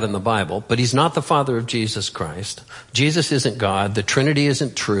like the God in the Bible, but he's not the Father of Jesus Christ. Jesus isn't God. The Trinity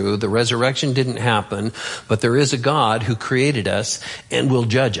isn't true. The resurrection didn't happen, but there is a God who created us and will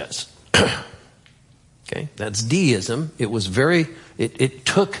judge us. Okay, that's deism. It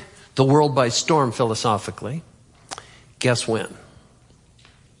took the world by storm philosophically. Guess when?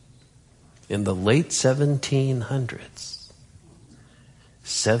 In the late 1700s.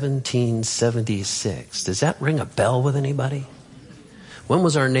 1776. Does that ring a bell with anybody? When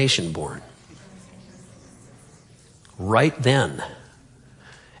was our nation born? Right then.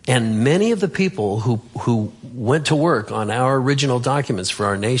 And many of the people who went to work on our original documents for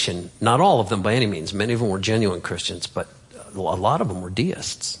our nation, not all of them by any means, many of them were genuine Christians, but a lot of them were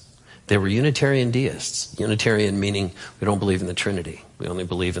deists. They were Unitarian deists. Unitarian meaning we don't believe in the Trinity. We only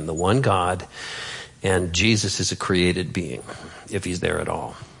believe in the one God, and Jesus is a created being, if he's there at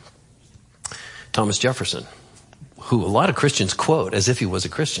all. Thomas Jefferson, who a lot of Christians quote as if he was a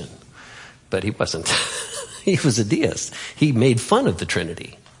Christian, but he wasn't. He was a deist. He made fun of the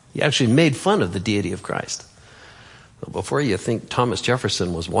Trinity. He actually made fun of the deity of Christ. Before you think Thomas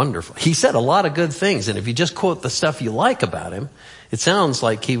Jefferson was wonderful, he said a lot of good things, and if you just quote the stuff you like about him, it sounds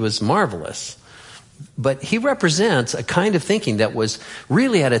like he was marvelous. But he represents a kind of thinking that was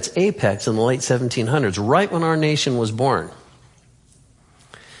really at its apex in the late 1700s, right when our nation was born.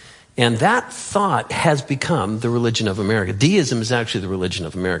 And that thought has become the religion of America. Deism is actually the religion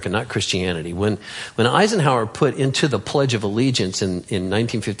of America, not Christianity. When Eisenhower put into the Pledge of Allegiance in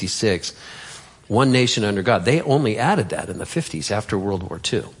 1956, one nation under God, they only added that in the 50s after World War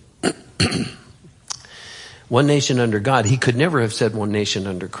II. One nation under God, he could never have said one nation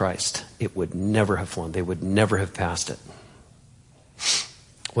under Christ. It would never have flown. They would never have passed it.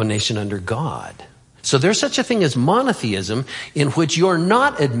 One nation under God. So there's such a thing as monotheism in which you're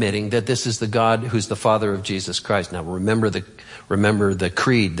not admitting that this is the God who's the Father of Jesus Christ. Now remember the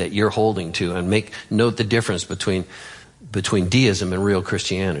creed that you're holding to, and note the difference between deism and real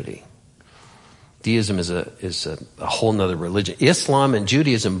Christianity. Deism is a whole nother religion. Islam and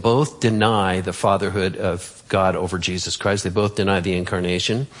Judaism both deny the fatherhood of God over Jesus Christ. They both deny the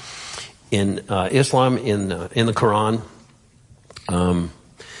incarnation. In Islam, in the Quran,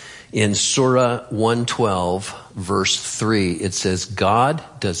 in Surah 112, verse 3, it says, God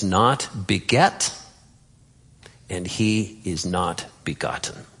does not beget, and he is not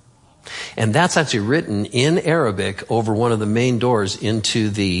begotten. And that's actually written in Arabic over one of the main doors into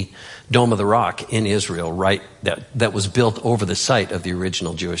the Dome of the Rock in Israel, right? That was built over the site of the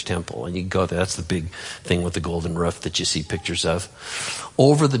original Jewish temple. And you go there, that's the big thing with the golden roof that you see pictures of.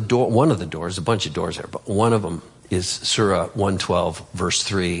 Over the door, one of the doors, a bunch of doors there, but one of them is Surah 112, verse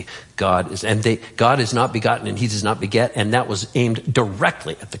 3. God is not begotten and he does not beget, and that was aimed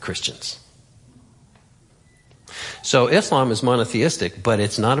directly at the Christians. So Islam is monotheistic, but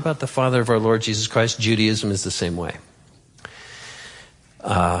it's not about the Father of our Lord Jesus Christ. Judaism is the same way.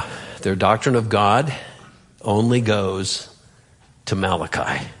 Their doctrine of God only goes to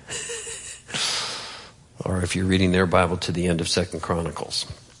Malachi. Or if you're reading their Bible, to the end of 2 Chronicles.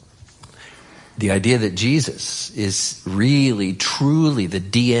 The idea that Jesus is really, truly the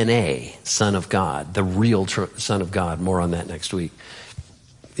DNA Son of God, the real Son of God, more on that next week,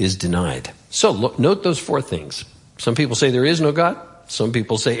 is denied. So note those four things. Some people say there is no God. Some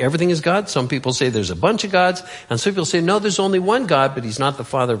people say everything is God. Some people say there's a bunch of gods. And some people say, no, there's only one God, but he's not the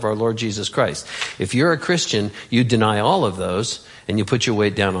Father of our Lord Jesus Christ. If you're a Christian, you deny all of those, and you put your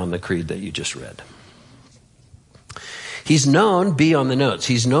weight down on the creed that you just read. He's known, be on the notes,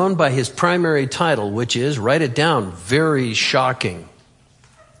 he's known by his primary title, which is, write it down, very shocking,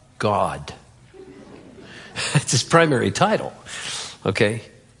 God. It's his primary title. Okay?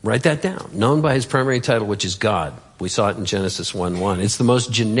 Write that down. Known by his primary title, which is God. We saw it in Genesis 1:1. It's the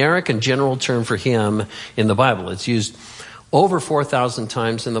most generic and general term for him in the Bible. It's used over 4,000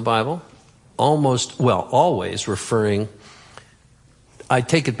 times in the Bible. Always referring, I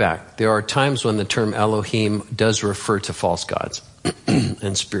take it back. There are times when the term Elohim does refer to false gods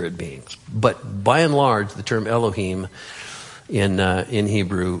and spirit beings. But by and large, the term Elohim in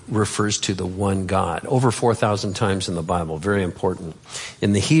Hebrew refers to the one God. Over 4,000 times in the Bible. Very important.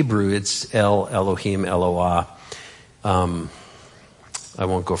 In the Hebrew, it's El, Elohim, Eloah. I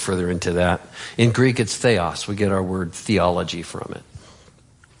won't go further into that. In Greek, it's theos. We get our word theology from it.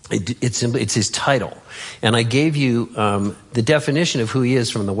 It's his title. And I gave you the definition of who he is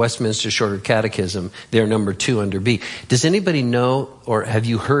from the Westminster Shorter Catechism, there number 2 under B. Does anybody know, or have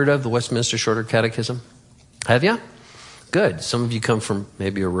you heard of the Westminster Shorter Catechism? Have you? Good. Some of you come from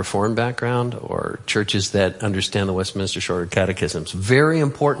maybe a Reformed background or churches that understand the Westminster Shorter Catechism. It's a very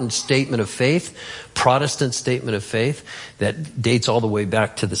important statement of faith, Protestant statement of faith that dates all the way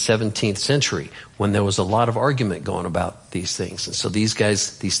back to the 17th century when there was a lot of argument going about these things. And so these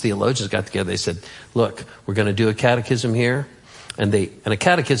theologians got together, they said, look, we're going to do a catechism here. And a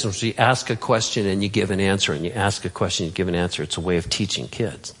catechism is you ask a question and you give an answer, and you ask a question, you give an answer. It's a way of teaching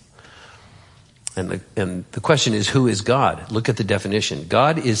kids. And the question is, who is God? Look at the definition.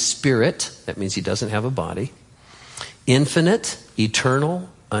 God is spirit. That means he doesn't have a body. Infinite, eternal,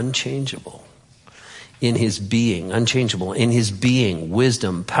 unchangeable. In his being, unchangeable. In his being,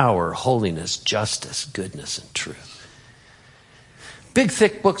 wisdom, power, holiness, justice, goodness, and truth. Big,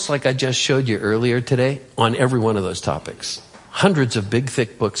 thick books like I just showed you earlier today on every one of those topics. Hundreds of big,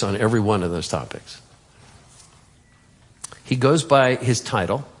 thick books on every one of those topics. He goes by his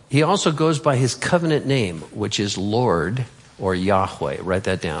title. he also goes by his covenant name, which is Lord or Yahweh. Write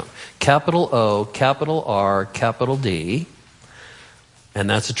that down. Capital O, capital R, capital D. And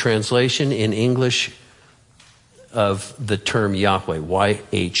that's a translation in English of the term Yahweh,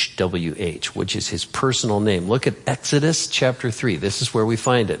 Y-H-W-H, which is his personal name. Look at Exodus chapter 3. This is where we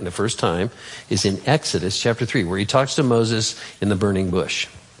find it. And the first time is in Exodus chapter 3, where he talks to Moses in the burning bush.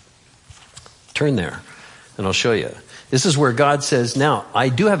 Turn there, and I'll show you. This is where God says, now, I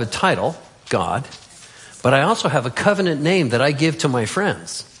do have a title, God, but I also have a covenant name that I give to my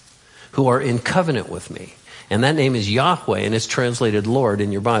friends who are in covenant with me. And that name is Yahweh, and it's translated Lord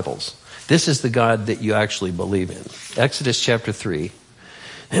in your Bibles. This is the God that you actually believe in. Exodus chapter 3.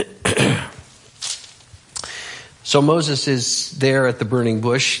 So Moses is there at the burning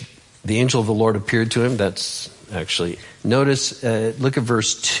bush. The angel of the Lord appeared to him. That's actually, notice, look at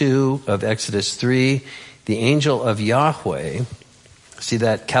verse 2 of Exodus 3. The angel of Yahweh. See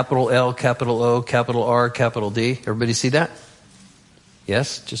that? Capital L, capital O, capital R, capital D. Everybody see that?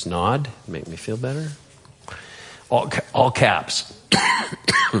 Yes? Just nod. Make me feel better. All caps.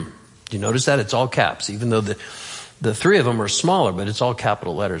 Do you notice that? It's all caps, even though the three of them are smaller, but it's all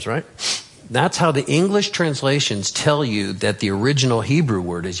capital letters, right? That's how the English translations tell you that the original Hebrew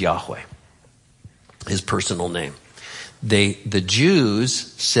word is Yahweh, his personal name. The Jews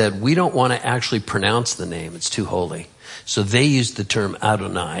said, we don't want to actually pronounce the name. It's too holy. So they used the term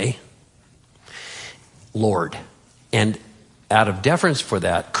Adonai, Lord. And out of deference for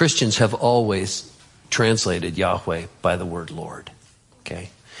that, Christians have always translated Yahweh by the word Lord. Okay?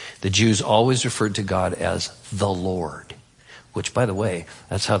 The Jews always referred to God as the Lord, which, by the way,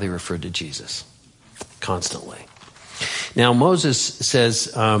 that's how they referred to Jesus, constantly. Now, Moses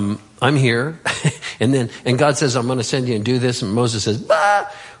says, I'm here. and God says, I'm going to send you and do this. And Moses says,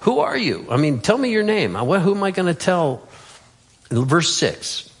 who are you? I mean, tell me your name. Who am I going to tell? In verse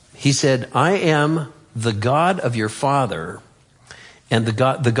 6, he said, I am the God of your father and the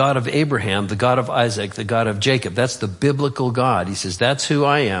God of Abraham, the God of Isaac, the God of Jacob. That's the biblical God. He says, that's who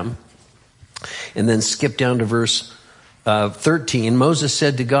I am. And then skip down to verse 13. Moses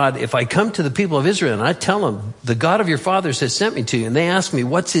said to God, if I come to the people of Israel and I tell them, the God of your fathers has sent me to you, and they ask me,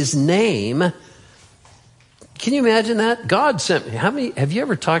 what's his name? Can you imagine that? God sent me. Have you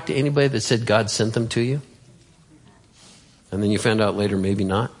ever talked to anybody that said God sent them to you? And then you found out later, maybe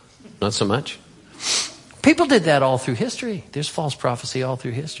not so much. People did that all through history. There's false prophecy all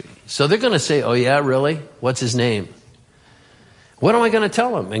through history. So they're going to say, oh yeah, really? What's his name? What am I going to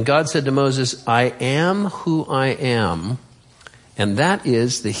tell him? And God said to Moses, I am who I am. And that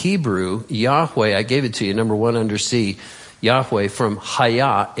is the Hebrew Yahweh. I gave it to you, number 1 under C. Yahweh from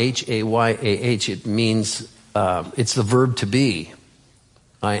Hayah, H-A-Y-A-H. It means, it's the verb to be.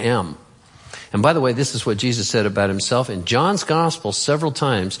 I am. And by the way, this is what Jesus said about himself. In John's gospel, several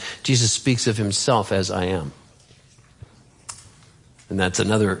times, Jesus speaks of himself as I am. And that's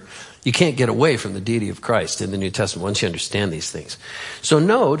another, you can't get away from the deity of Christ in the New Testament once you understand these things. So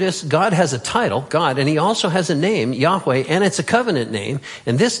notice, God has a title, God, and he also has a name, Yahweh, and it's a covenant name.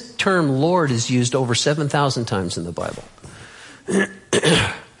 And this term Lord is used over 7,000 times in the Bible.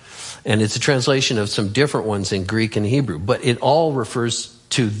 And it's a translation of some different ones in Greek and Hebrew, but it all refers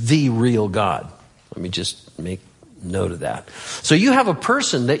to the real God. Let me just make note of that. So you have a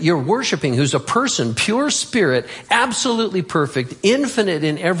person that you're worshiping who's a person, pure spirit, absolutely perfect, infinite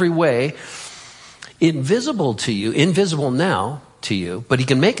in every way, invisible to you, invisible now to you, but he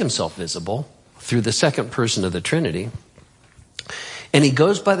can make himself visible through the second person of the Trinity. And he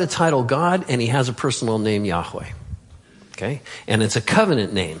goes by the title God, and he has a personal name, Yahweh. Okay? And it's a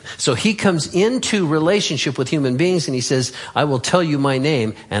covenant name. So he comes into relationship with human beings and he says, I will tell you my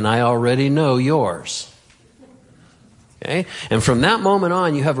name and I already know yours. Okay? And from that moment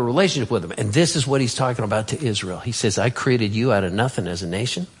on, you have a relationship with him. And this is what he's talking about to Israel. He says, I created you out of nothing as a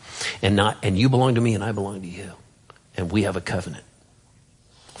nation and you belong to me and I belong to you. And we have a covenant.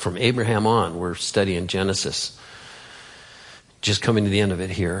 From Abraham on, we're studying Genesis. Just coming to the end of it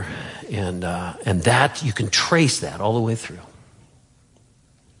here. And that, you can trace that all the way through.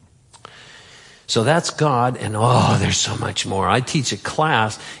 So that's God, and there's so much more. I teach a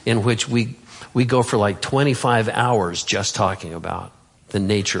class in which we go for like 25 hours just talking about the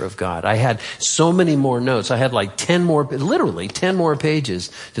nature of God. I had so many more notes. I had like 10 more pages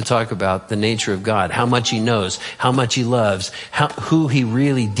to talk about the nature of God, how much he knows, how much he loves, who he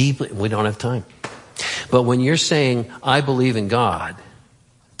really deeply, we don't have time. But when you're saying, I believe in God,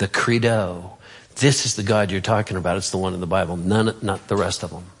 the credo, this is the God you're talking about. It's the one in the Bible, not the rest of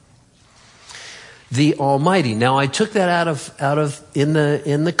them. The Almighty. Now I took that out of in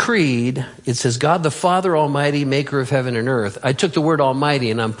the creed. It says God the Father Almighty, maker of heaven and earth. I took the word Almighty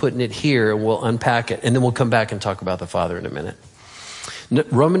and I'm putting it here, and we'll unpack it, and then we'll come back and talk about the Father in a minute.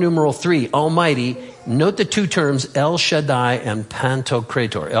 Roman numeral 3, Almighty. Note the two terms El Shaddai and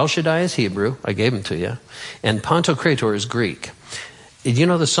Pantocrator. El Shaddai is Hebrew. I gave them to you. And Pantocrator is Greek. Did you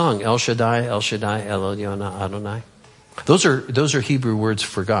know the song El Shaddai, El Shaddai, El Elyon Adonai? Those are Hebrew words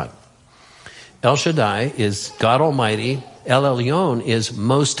for God. El Shaddai is God Almighty. El Elyon is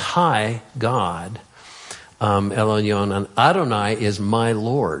Most High God. El Elyon and Adonai is my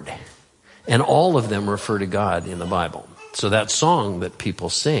Lord. And all of them refer to God in the Bible. So that song that people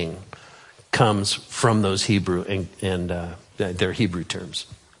sing comes from those Hebrew and their Hebrew terms.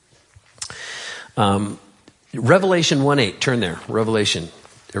 Revelation 1:8, turn there. Revelation.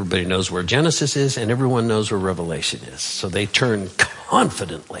 Everybody knows where Genesis is, and everyone knows where Revelation is. So they turn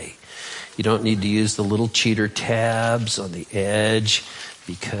confidently. You don't need to use the little cheater tabs on the edge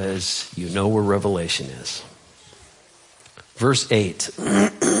because you know where Revelation is. Verse 8.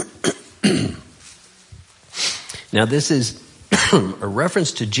 Now this is a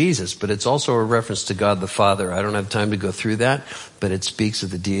reference to Jesus, but it's also a reference to God the Father. I don't have time to go through that, but it speaks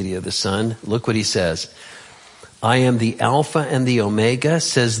of the deity of the Son. Look what he says. I am the Alpha and the Omega,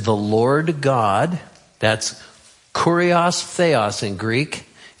 says the Lord God. That's Kurios Theos in Greek.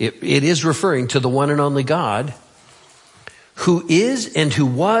 It is referring to the one and only God, who is and who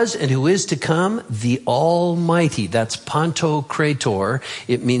was and who is to come, the Almighty. That's Pantocrator.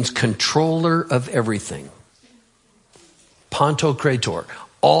 It means controller of everything. Pantocrator,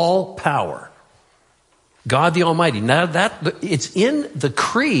 all power. God the Almighty. Now it's in the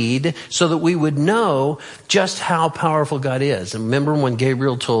creed so that we would know just how powerful God is. And remember when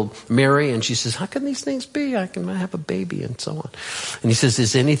Gabriel told Mary and she says, how can these things be? I can have a baby and so on. And he says,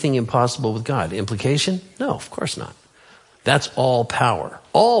 is anything impossible with God? Implication? No, of course not. That's all power.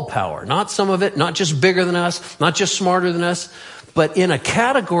 All power. Not some of it, not just bigger than us, not just smarter than us, but in a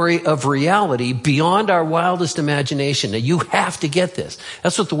category of reality beyond our wildest imagination. Now you have to get this.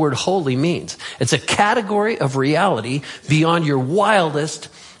 That's what the word holy means. It's a category of reality beyond your wildest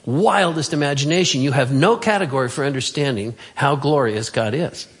imagination. You have no category for understanding how glorious God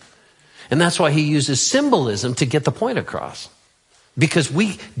is. And that's why he uses symbolism to get the point across. Because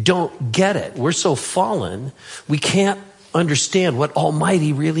we don't get it. We're so fallen, we can't understand what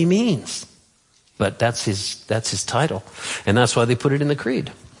Almighty really means. But that's his title. And that's why they put it in the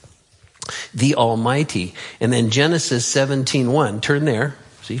creed. The Almighty. And then Genesis 17:1. Turn there.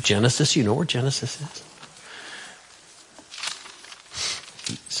 See, Genesis, you know where Genesis is.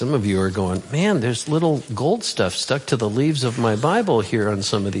 Some of you are going, man, there's little gold stuff stuck to the leaves of my Bible here on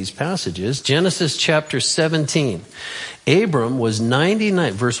some of these passages. Genesis chapter 17. Abram was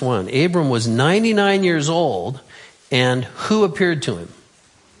 99, verse 1. Abram was 99 years old, and who appeared to him?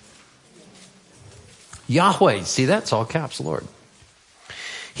 Yahweh. See, that's all caps, Lord.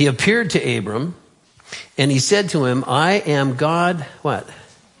 He appeared to Abram, and he said to him, I am God, what?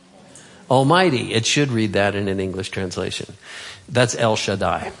 Almighty. It should read that in an English translation. That's El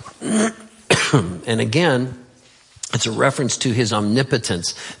Shaddai. And again, it's a reference to his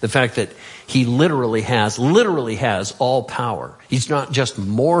omnipotence. The fact that he literally has all power. He's not just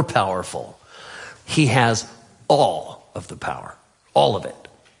more powerful. He has all of the power. All of it.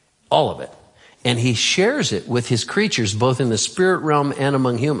 All of it. And he shares it with his creatures, both in the spirit realm and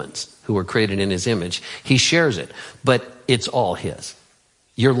among humans who were created in his image. He shares it, but it's all his.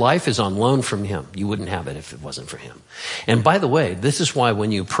 Your life is on loan from him. You wouldn't have it if it wasn't for him. And by the way, this is why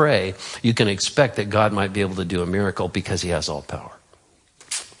when you pray, you can expect that God might be able to do a miracle because he has all power.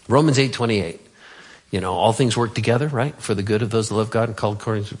 Romans 8:28. You know, all things work together, right? For the good of those that love God and called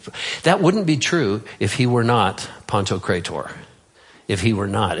according to... That wouldn't be true if he were not Pantocrator, if he were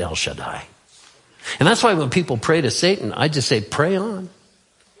not El Shaddai. And that's why when people pray to Satan, I just say, pray on.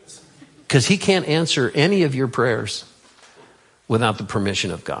 Because he can't answer any of your prayers without the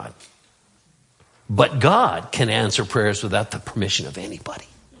permission of God. But God can answer prayers without the permission of anybody.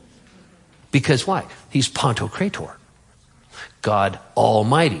 Because why? He's Pantocrator. God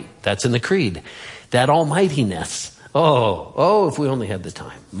Almighty. That's in the creed. That almightiness. Oh, if we only had the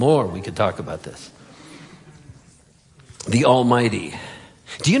time. More, we could talk about this. The Almighty.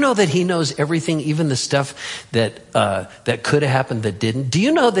 Do you know that he knows everything, even the stuff that could have happened that didn't? Do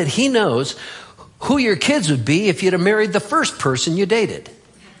you know that he knows who your kids would be if you'd have married the first person you dated?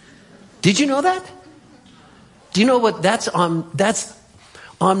 Did you know that? Do you know what that's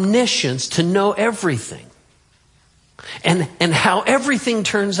omniscience, to know everything and how everything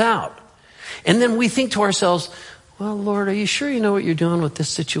turns out. And then we think to ourselves, well, Lord, are you sure you know what you're doing with this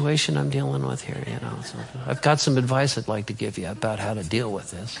situation I'm dealing with here? So I've got some advice I'd like to give you about how to deal with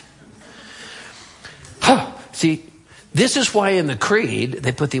this. See, this is why in the Creed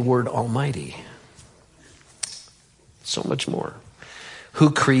they put the word Almighty. So much more. Who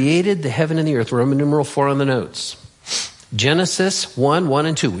created the heaven and the earth. Roman numeral 4 on the notes. Genesis 1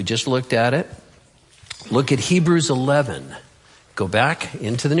 and 2. We just looked at it. Look at Hebrews 11. Go back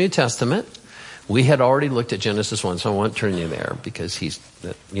into the New Testament. We had already looked at Genesis 1, so I won't turn you there because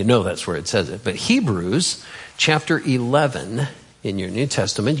that's where it says it. But Hebrews chapter 11 in your New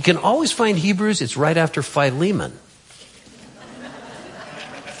Testament. You can always find Hebrews. It's right after Philemon.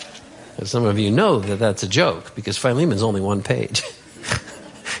 And some of you know that that's a joke because Philemon's only one page.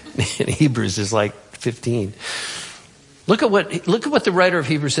 And Hebrews is like 15. Look at what the writer of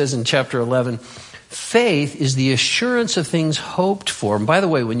Hebrews says in chapter 11. Faith is the assurance of things hoped for. And by the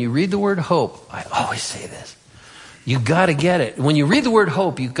way, when you read the word hope, I always say this. You got to get it. When you read the word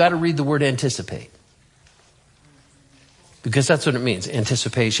hope, you got to read the word anticipate. Because that's what it means,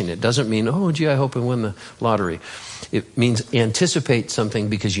 anticipation. It doesn't mean, oh, gee, I hope I win the lottery. It means anticipate something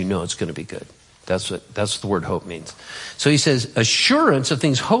because you know it's going to be good. That's what the word hope means. So he says, assurance of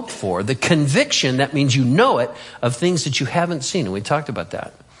things hoped for, the conviction, that means you know it, of things that you haven't seen. And we talked about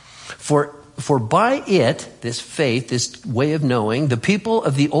that. For by it, this faith, this way of knowing, the people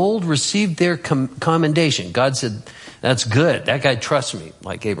of the old received their commendation. God said, that's good. That guy trusts me,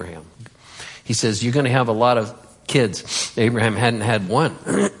 like Abraham. He says, you're going to have a lot of kids. Abraham hadn't had one.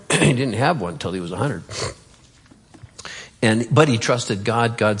 He didn't have one until he was 100. But he trusted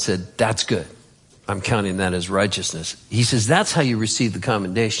God. God said, that's good. I'm counting that as righteousness. He says, that's how you receive the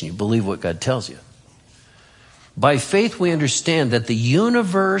commendation. You believe what God tells you. By faith, we understand that the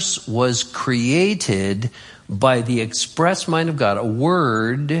universe was created by the express mind of God. A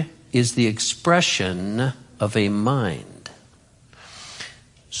word is the expression of a mind.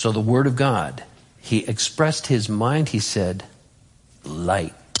 So the word of God, he expressed his mind. He said,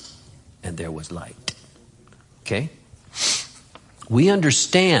 light. And there was light. Okay? We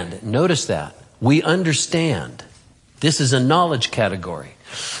understand. Notice that. We understand. This is a knowledge category.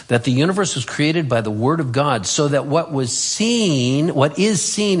 That the universe was created by the word of God so that what is seen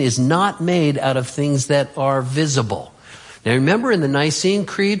is not made out of things that are visible. Now remember in the Nicene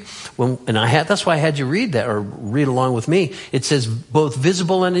Creed, that's why I had you read that or read along with me. It says both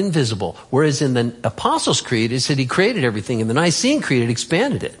visible and invisible. Whereas in the Apostles Creed, it said he created everything. In the Nicene Creed, it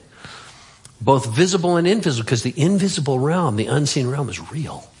expanded it. Both visible and invisible, because the invisible realm, the unseen realm is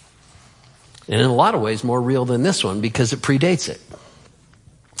real. And in a lot of ways more real than this one because it predates it.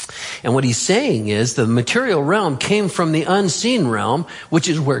 And what he's saying is the material realm came from the unseen realm, which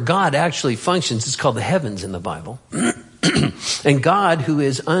is where God actually functions. It's called the heavens in the Bible. And God, who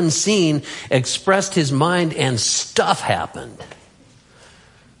is unseen, expressed his mind and stuff happened.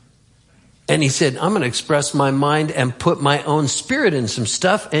 And he said, I'm going to express my mind and put my own spirit in some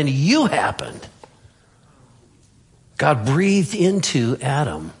stuff, and you happened. God breathed into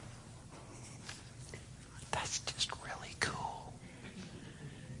Adam. That's just really cool.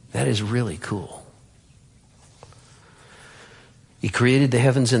 That is really cool. He created the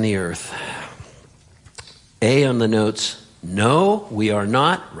heavens and the earth. A on the notes, no, we are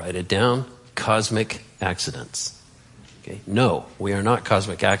not, write it down, cosmic accidents. Okay? No, we are not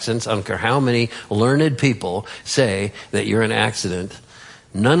cosmic accidents. I don't care how many learned people say that you're an accident.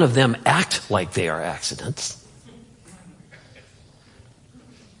 None of them act like they are accidents.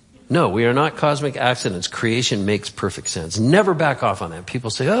 No, we are not cosmic accidents. Creation makes perfect sense. Never back off on that. People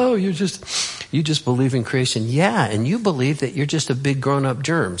say, oh, you just believe in creation. Yeah, and you believe that you're just a big grown-up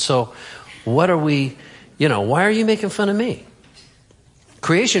germ. So what are we, why are you making fun of me?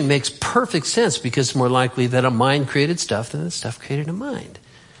 Creation makes perfect sense because it's more likely that a mind created stuff than that stuff created a mind.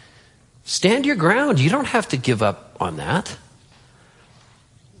 Stand your ground. You don't have to give up on that.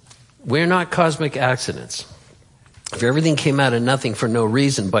 We're not cosmic accidents. If everything came out of nothing for no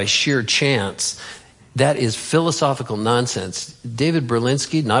reason by sheer chance, that is philosophical nonsense. David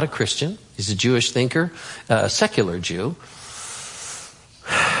Berlinski, not a Christian, he's a Jewish thinker, a secular Jew.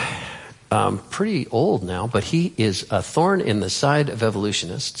 Pretty old now, but he is a thorn in the side of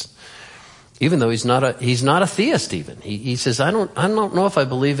evolutionists. Even though he's not a theist even. He says, I don't know if I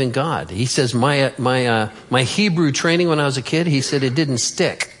believe in God. He says, my Hebrew training when I was a kid, he said it didn't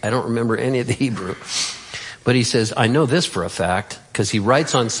stick. I don't remember any of the Hebrew. But he says, I know this for a fact, because he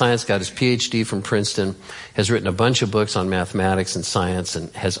writes on science, got his PhD from Princeton, has written a bunch of books on mathematics and science,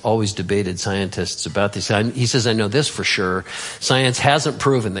 and has always debated scientists about this. He says, I know this for sure. Science hasn't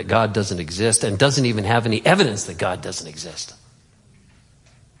proven that God doesn't exist, and doesn't even have any evidence that God doesn't exist.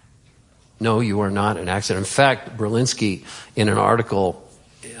 No, you are not an accident. In fact, Berlinski, in an article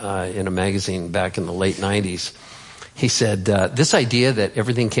in a magazine back in the late 90s, he said, this idea that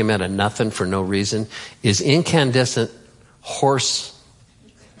everything came out of nothing for no reason is incandescent horse.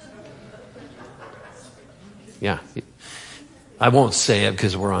 Yeah. I won't say it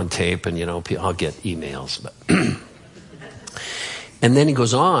because we're on tape and, I'll get emails. But and then he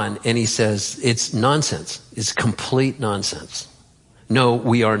goes on and he says, it's nonsense. It's complete nonsense. No,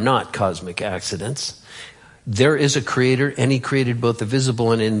 we are not cosmic accidents. There is a creator, and he created both the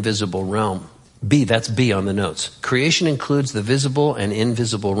visible and invisible realm. That's B on the notes. Creation includes the visible and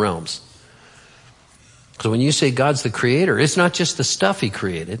invisible realms. So when you say God's the creator, it's not just the stuff he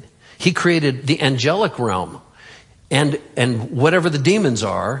created. He created the angelic realm. And whatever the demons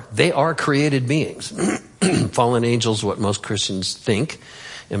are, they are created beings. Fallen angels, what most Christians think.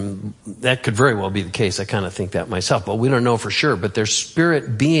 And that could very well be the case. I kind of think that myself, but we don't know for sure. But there's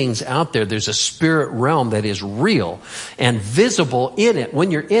spirit beings out there. There's a spirit realm that is real and visible in it. When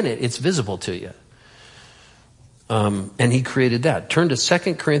you're in it, it's visible to you. And he created that. Turn to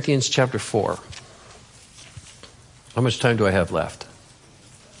 2 Corinthians chapter 4. How much time do I have left?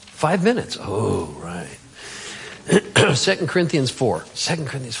 5 minutes. Oh, right. 2 Corinthians 4. 2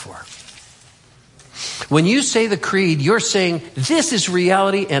 Corinthians 4. When you say the creed, you're saying, this is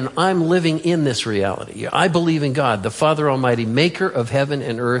reality and I'm living in this reality. I believe in God, the Father Almighty, maker of heaven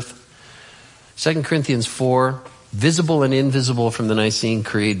and earth. 2 Corinthians 4, visible and invisible from the Nicene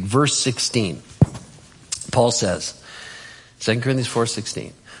Creed, verse 16. Paul says, 2 Corinthians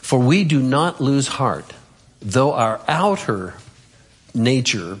 4:16, for we do not lose heart, though our outer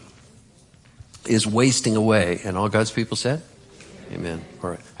nature is wasting away. And all God's people said? Amen.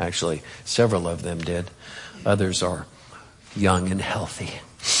 Or actually, several of them did. Others are young and healthy.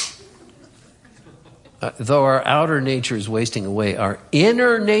 Though our outer nature is wasting away, our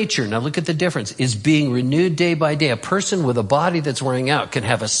inner nature, now look at the difference, is being renewed day by day. A person with a body that's wearing out can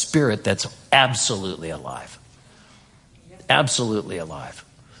have a spirit that's absolutely alive. Absolutely alive.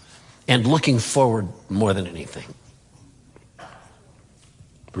 And looking forward more than anything.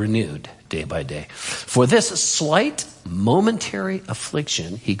 Renewed day by day. For this slight momentary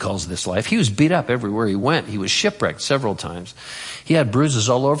affliction, he calls this life. He was beat up everywhere he went. He was shipwrecked several times. He had bruises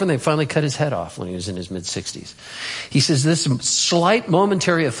all over, and they finally cut his head off when he was in his mid-60s. He says this slight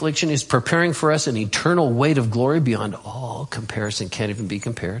momentary affliction is preparing for us an eternal weight of glory beyond all comparison, can't even be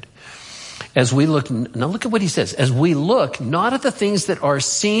compared. As we look, now look at what he says, as we look not at the things that are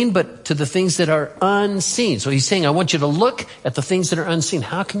seen, but to the things that are unseen. So he's saying, I want you to look at the things that are unseen.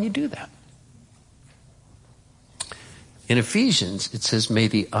 How can you do that? In Ephesians, it says, may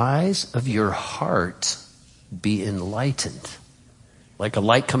the eyes of your heart be enlightened. Like a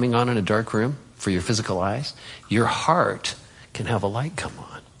light coming on in a dark room for your physical eyes, your heart can have a light come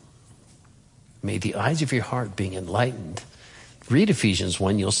on. May the eyes of your heart being enlightened. Read Ephesians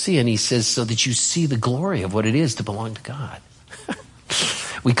 1, you'll see, and he says, so that you see the glory of what it is to belong to God.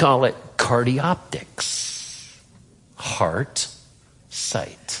 We call it cardioptics. Heart,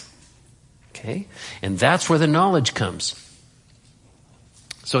 sight. Okay? And that's where the knowledge comes.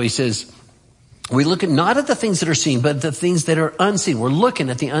 So he says, we look not at the things that are seen, but the things that are unseen. We're looking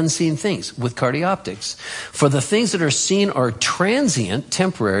at the unseen things with cardioptics. For the things that are seen are transient,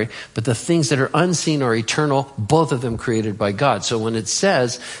 temporary, but the things that are unseen are eternal, both of them created by God. So when it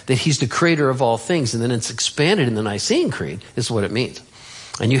says that he's the creator of all things, and then it's expanded in the Nicene Creed, is what it means.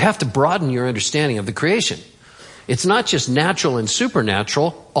 And you have to broaden your understanding of the creation. It's not just natural and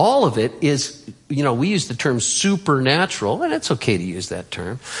supernatural. All of it is, we use the term supernatural, and it's okay to use that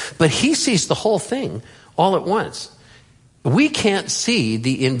term. But he sees the whole thing all at once. We can't see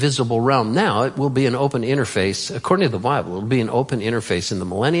the invisible realm now. It will be an open interface. According to the Bible, it will be an open interface in the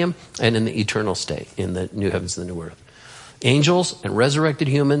millennium and in the eternal state, in the new heavens and the new earth. Angels and resurrected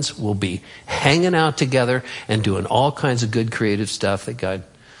humans will be hanging out together and doing all kinds of good creative stuff that God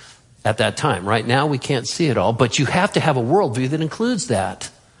at that time. Right now, we can't see it all, but you have to have a worldview that includes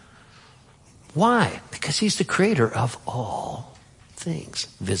that. Why? Because he's the creator of all things,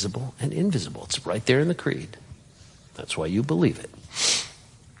 visible and invisible. It's right there in the creed. That's why you believe it.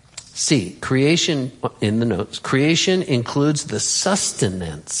 C, creation in the notes. Creation includes the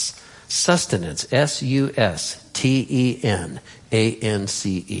sustenance. Sustenance, S-U-S-T-E-N-A-N-C-E.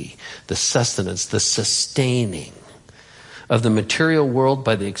 The sustenance, the sustaining of the material world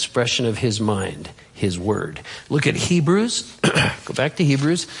by the expression of his mind, his word. Look at Hebrews. Go back to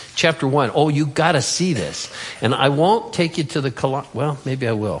Hebrews chapter 1. Oh, you got to see this. And I won't take you to the well, maybe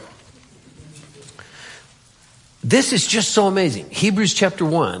I will. This is just so amazing. Hebrews chapter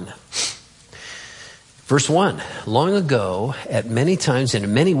 1, Verse 1, long ago, at many times and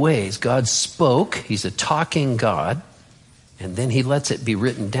in many ways, God spoke. He's a talking God. And then he lets it be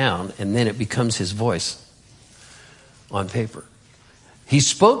written down, and then it becomes his voice on paper. He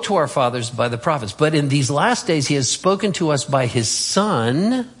spoke to our fathers by the prophets, but in these last days he has spoken to us by his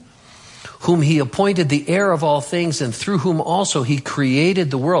Son, whom he appointed the heir of all things, and through whom also he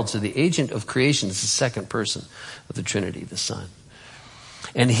created the world. So the agent of creation is the second person of the Trinity, the Son.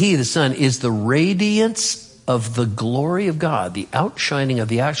 And he, the Son, is the radiance of the glory of God, the outshining of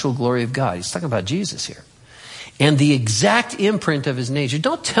the actual glory of God. He's talking about Jesus here. And the exact imprint of his nature.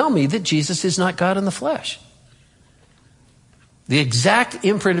 Don't tell me that Jesus is not God in the flesh. The exact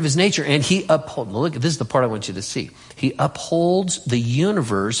imprint of his nature. And he upholds, look, this is the part I want you to see. He upholds the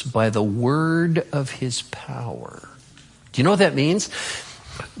universe by the word of his power. Do you know what that means?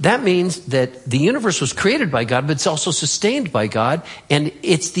 That means that the universe was created by God, but it's also sustained by God. And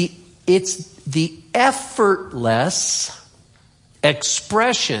it's the effortless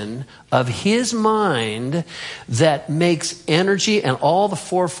expression of his mind that makes energy and all the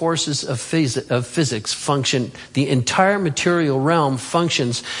four forces of physics function. The entire material realm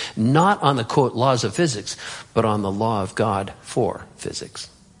functions not on the, quote, laws of physics, but on the law of God for physics.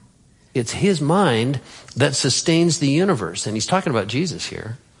 It's his mind that sustains the universe. And he's talking about Jesus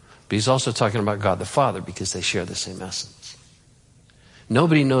here, but he's also talking about God the Father because they share the same essence.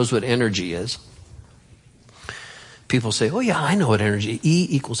 Nobody knows what energy is. People say, oh yeah, I know what energy is. E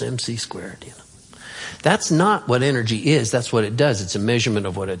equals mc squared. You know. That's not what energy is. That's what it does. It's a measurement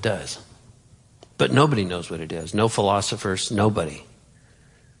of what it does. But nobody knows what it is. No philosophers, nobody.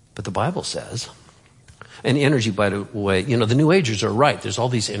 But the Bible says, and energy, by the way, you know, the New Agers are right. There's all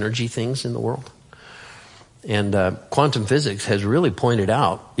these energy things in the world. And quantum physics has really pointed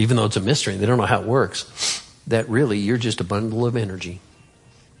out, even though it's a mystery, they don't know how it works, that really you're just a bundle of energy.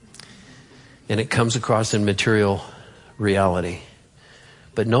 And it comes across in material reality.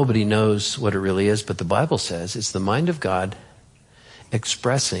 But nobody knows what it really is. But the Bible says it's the mind of God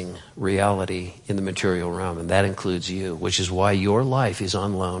expressing reality in the material realm. And that includes you, which is why your life is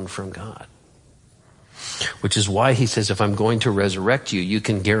on loan from God. Which is why he says, if I'm going to resurrect you, I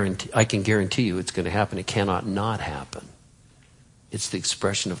can guarantee you it's going to happen. It cannot not happen. It's the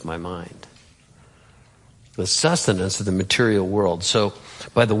expression of my mind. The sustenance of the material world. So,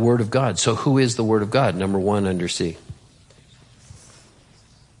 by the Word of God. So, who is the Word of God? Number one under C.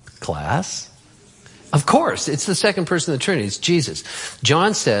 Class? Of course, it's the second person of the Trinity. It's Jesus.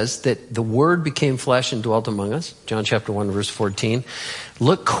 John says that the Word became flesh and dwelt among us. John chapter 1, verse 14.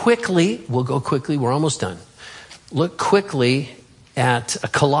 Look quickly. We'll go quickly. We're almost done. Look quickly at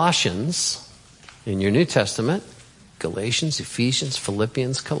Colossians in your New Testament. Galatians, Ephesians,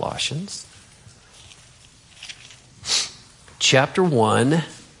 Philippians, Colossians. Chapter 1,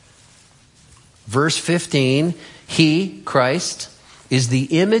 verse 15. He, Christ, is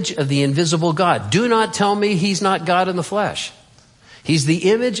the image of the invisible God. Do not tell me he's not God in the flesh. He's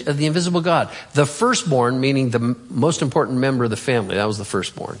the image of the invisible God. The firstborn, meaning the most important member of the family. That was the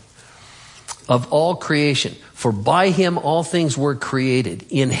firstborn. Of all creation. For by him all things were created.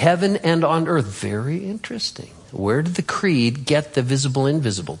 In heaven and on earth. Very interesting. Where did the creed get the visible,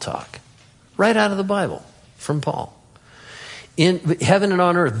 invisible talk? Right out of the Bible. From Paul. In heaven and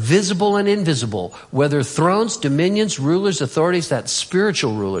on earth, visible and invisible, whether thrones, dominions, rulers, authorities, that's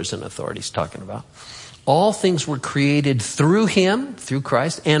spiritual rulers and authorities talking about. All things were created through him, through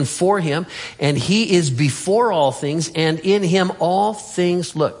Christ, and for him, and he is before all things, and in him all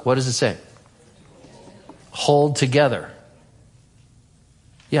things, look, what does it say? Hold together.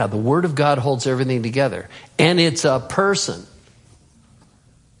 Yeah, the Word of God holds everything together. And it's a person.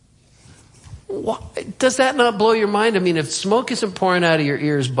 Does that not blow your mind? I mean, if smoke isn't pouring out of your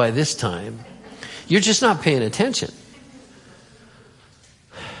ears by this time, you're just not paying attention.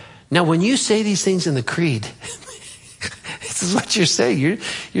 Now, when you say these things in the creed, this is what you're saying.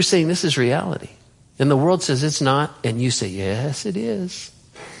 You're saying this is reality. And the world says it's not, and you say, yes, it is.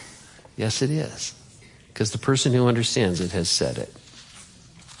 Yes, it is. Because the person who understands it has said it.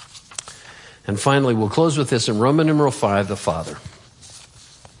 And finally, we'll close with this in Roman numeral 5, the Father.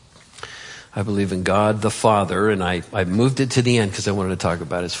 I believe in God the Father, and I moved it to the end because I wanted to talk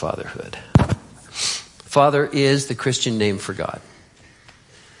about his fatherhood. Father is the Christian name for God.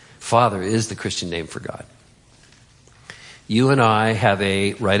 Father is the Christian name for God. You and I have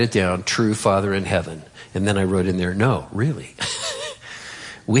a, write it down, true Father in heaven. And then I wrote in there, no, really.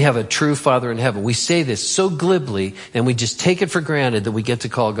 We have a true Father in heaven. We say this so glibly, and we just take it for granted that we get to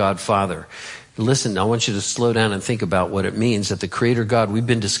call God Father. listen, I want you to slow down and think about what it means that the Creator God we've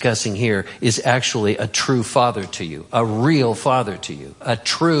been discussing here is actually a true father to you, a real father to you, a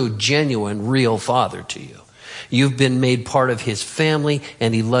true, genuine, real father to you. You've been made part of his family,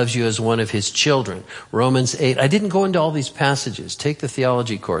 and he loves you as one of his children. Romans 8. I didn't go into all these passages. Take the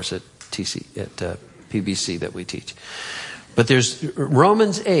theology course at PBC that we teach. But there's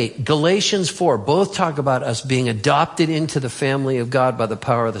Romans 8, Galatians 4, both talk about us being adopted into the family of God by the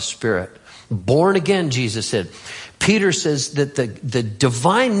power of the Spirit. Born again, Jesus said. Peter says that the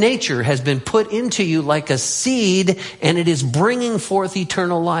divine nature has been put into you like a seed, and it is bringing forth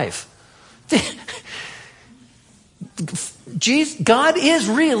eternal life. God is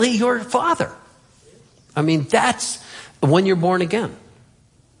really your father. I mean, that's when you're born again.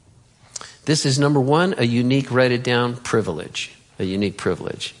 This is number one, a unique, write it down, privilege. A unique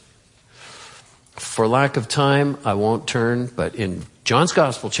privilege. For lack of time, I won't turn, but in John's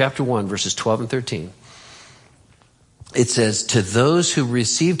Gospel, chapter 1, verses 12 and 13, it says, to those who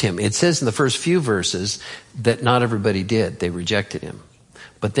received him, it says in the first few verses that not everybody did. They rejected him.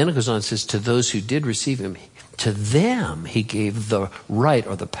 But then it goes on and says, to those who did receive him, to them he gave the right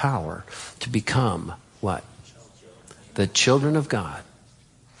or the power to become what? The children of God.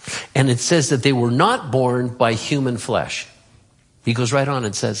 And it says that they were not born by human flesh. He goes right on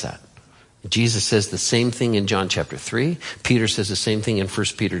and says that. Jesus says the same thing in John chapter 3. Peter says the same thing in 1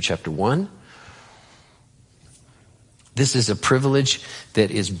 Peter chapter 1. This is a privilege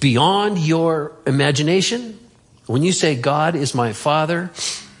that is beyond your imagination. When you say God is my father,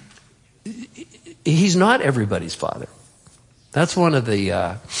 he's not everybody's father. That's one of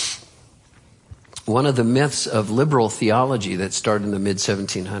the myths of liberal theology that started in the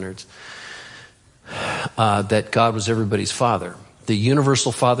mid-1700s, that God was everybody's father. The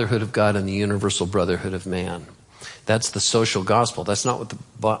universal fatherhood of God and the universal brotherhood of man. That's the social gospel. That's not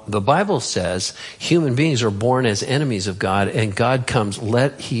what the Bible says. Human beings are born as enemies of God, and God comes,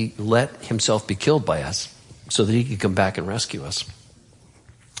 let himself be killed by us so that he can come back and rescue us.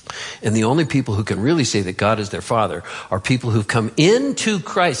 And the only people who can really say that God is their father are people who've come into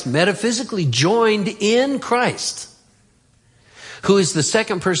Christ, metaphysically joined in Christ, who is the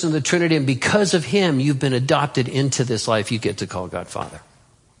second person of the Trinity, and because of him, you've been adopted into this life. You get to call God Father.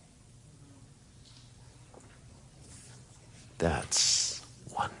 That's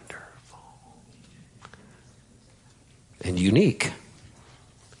wonderful. And unique.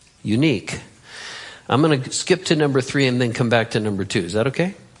 Unique. I'm going to skip to number 3 and then come back to number 2. Is that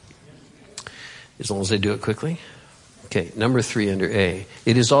okay? As long as I do it quickly. Okay, number 3 under A.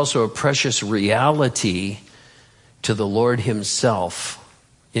 It is also a precious reality to the Lord himself.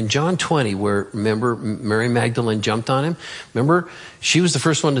 In John 20, where, remember, Mary Magdalene jumped on him? Remember, she was the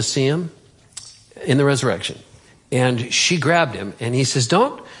first one to see him in the resurrection. And she grabbed him, and he says,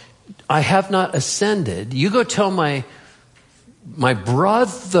 I have not ascended. You go tell my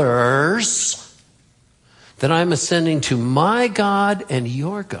brothers that I'm ascending to my God and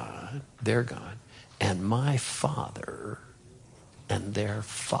your God, their God, and my Father and their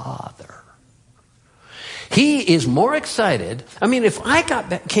Father. He is more excited. I mean, if I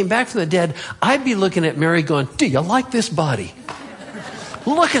came back from the dead, I'd be looking at Mary going, do you like this body?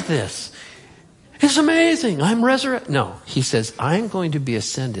 Look at this. It's amazing. I'm resurrected. No, he says, I'm going to be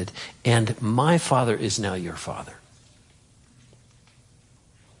ascended, and my Father is now your Father.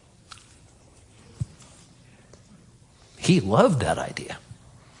 He loved that idea.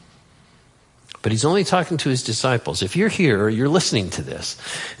 But he's only talking to his disciples. If you're here or you're listening to this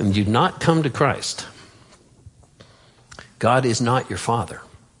and you've not come to Christ, God is not your father.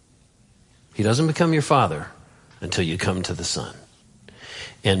 He doesn't become your father until you come to the Son.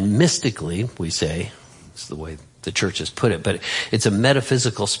 And mystically, we say, it's the way the church has put it, but it's a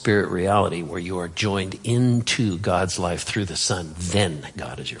metaphysical spirit reality where you are joined into God's life through the Son. Then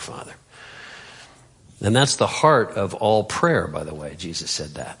God is your Father. And that's the heart of all prayer, by the way. Jesus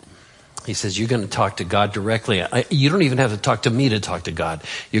said that. He says, you're going to talk to God directly. You don't even have to talk to me to talk to God.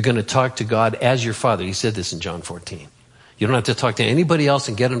 You're going to talk to God as your Father. He said this in John 14. You don't have to talk to anybody else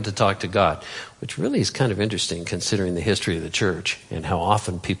and get him to talk to God, which really is kind of interesting considering the history of the church and how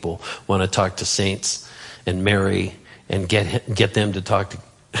often people want to talk to saints and Mary and get them to talk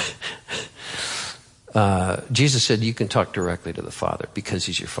to... Jesus said you can talk directly to the Father because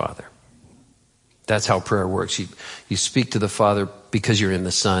he's your Father. That's how prayer works. You speak to the Father because you're in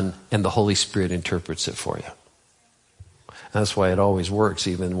the Son, and the Holy Spirit interprets it for you. That's why it always works,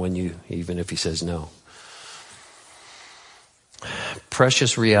 even if he says no.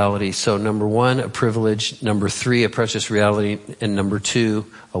 Precious reality. So number 1, a privilege. Number 3, a precious reality. And number 2,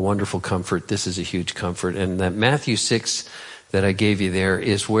 a wonderful comfort. This is a huge comfort. And that Matthew 6, that I gave you there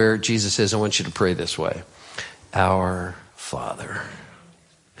is where Jesus says, I want you to pray this way. Our Father,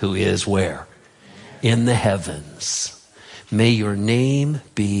 who is where? In the heavens. May your name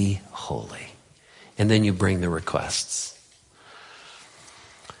be holy. And then you bring the requests.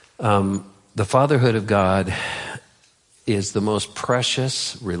 The fatherhood of God is the most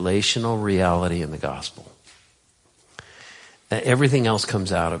precious relational reality in the gospel. Everything else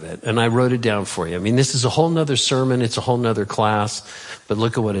comes out of it. And I wrote it down for you. I mean, this is a whole nother sermon. It's a whole nother class. But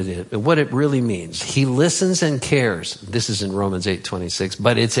look at what it is. What it really means. He listens and cares. This is in Romans 8:26,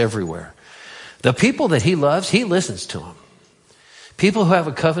 but it's everywhere. The people that he loves, he listens to them. People who have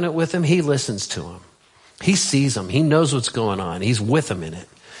a covenant with him, he listens to them. He sees them. He knows what's going on. He's with them in it.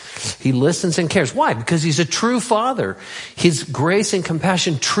 He listens and cares. Why? Because he's a true father. His grace and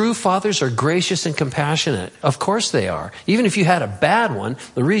compassion, true fathers are gracious and compassionate. Of course they are. Even if you had a bad one,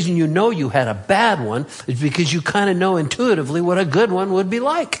 the reason you know you had a bad one is because you kind of know intuitively what a good one would be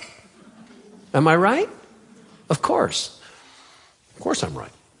like. Am I right? Of course. Of course I'm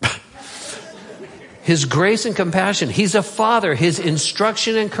right. His grace and compassion. He's a father. His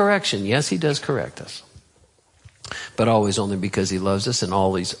instruction and correction. Yes, he does correct us. But always only because he loves us, and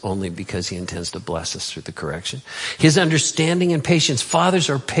always only because he intends to bless us through the correction. His understanding and patience. Fathers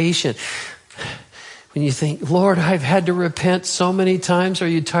are patient. When you think, Lord, I've had to repent so many times. Are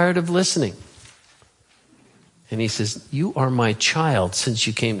you tired of listening? And he says, you are my child since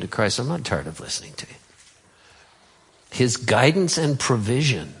you came to Christ. I'm not tired of listening to you. His guidance and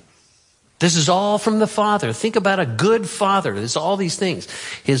provision. This is all from the Father. Think about a good father. There's all these things.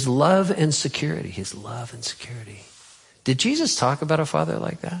 His love and security. His love and security. Did Jesus talk about a father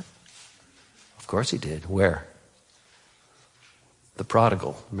like that? Of course he did. Where? The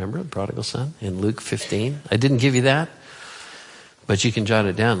prodigal. Remember the prodigal son in Luke 15? I didn't give you that, but you can jot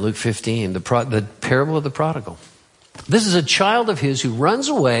it down. Luke 15, the parable of the prodigal. This is a child of his who runs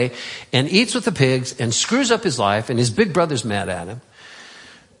away and eats with the pigs and screws up his life, and his big brother's mad at him.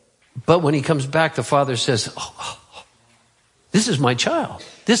 But when he comes back, the father says, this is my child.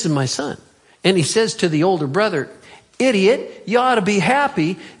 This is my son. And he says to the older brother, idiot, you ought to be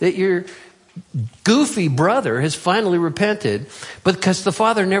happy that your goofy brother has finally repented. But because the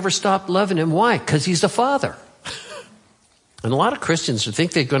father never stopped loving him. Why? Because he's a father. And a lot of Christians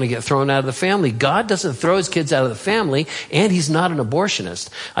think they're going to get thrown out of the family. God doesn't throw his kids out of the family, and he's not an abortionist.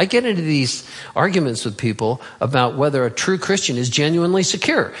 I get into these arguments with people about whether a true Christian is genuinely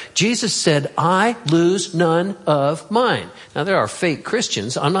secure. Jesus said, I lose none of mine. Now, there are fake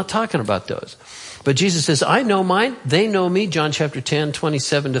Christians. I'm not talking about those. But Jesus says, I know mine. They know me. John chapter 10,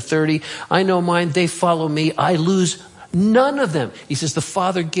 27 to 30. I know mine. They follow me. I lose none of them. He says, the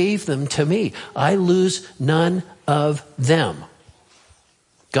Father gave them to me. I lose none of them.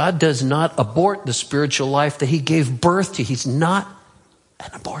 God does not abort the spiritual life that he gave birth to. He's not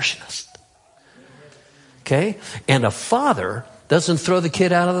an abortionist. Okay? And a father doesn't throw the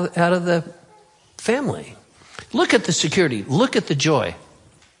kid out of the family. Look at the security. Look at the joy.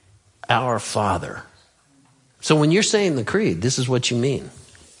 Our Father. So when you're saying the creed, this is what you mean.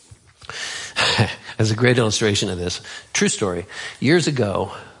 As a great illustration of this, true story. Years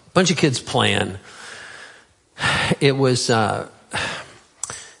ago, a bunch of kids playing. It was, the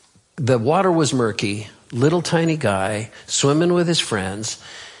water was murky, little tiny guy swimming with his friends.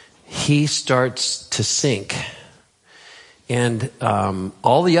 He starts to sink. And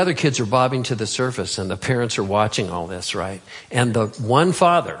all the other kids are bobbing to the surface, and the parents are watching all this, right? And the one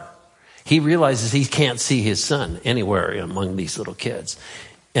father, he realizes he can't see his son anywhere among these little kids.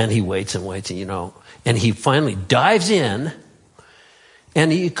 And he waits and waits, and he finally dives in,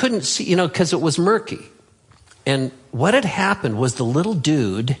 and he couldn't see, because it was murky. And what had happened was the little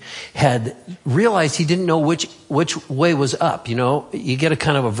dude had realized he didn't know which way was up. You get a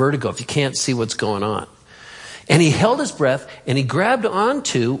kind of a vertigo if you can't see what's going on. And he held his breath, and he grabbed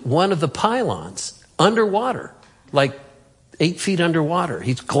onto one of the pylons underwater, like 8 feet underwater.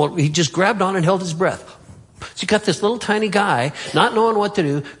 He just grabbed on and held his breath. So you got this little tiny guy, not knowing what to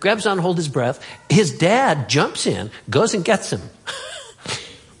do, grabs on and holds his breath. His dad jumps in, goes and gets him,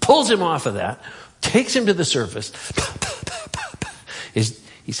 pulls him off of that, takes him to the surface.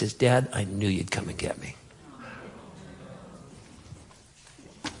 He says, Dad, I knew you'd come and get me.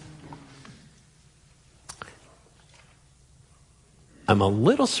 I'm a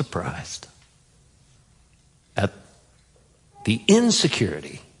little surprised at the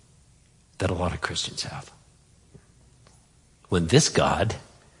insecurity that a lot of Christians have. When this God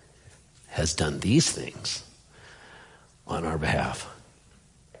has done these things on our behalf,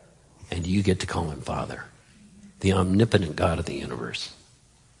 and you get to call him Father, the omnipotent God of the universe.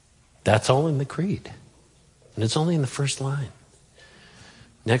 That's all in the creed. And it's only in the first line.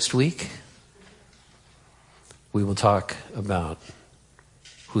 Next week, we will talk about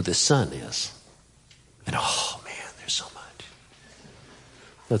who the Son is. And oh man, there's so much.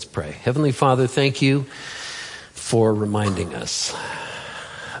 Let's pray. Heavenly Father, thank you for reminding us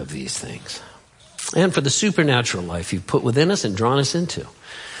of these things. And for the supernatural life you've put within us and drawn us into.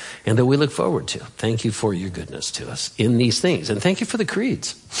 And that we look forward to. Thank you for your goodness to us in these things. And thank you for the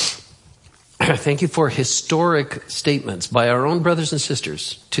creeds. Thank you for historic statements by our own brothers and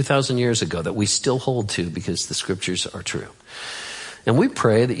sisters 2,000 years ago that we still hold to because the scriptures are true. And we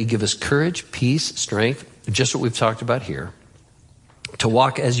pray that you give us courage, peace, strength, just what we've talked about here, to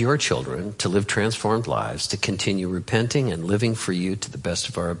walk as your children, to live transformed lives, to continue repenting and living for you to the best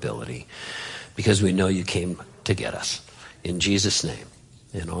of our ability, because we know you came to get us. In Jesus' name.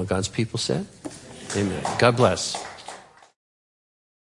 And all God's people said, amen. God bless.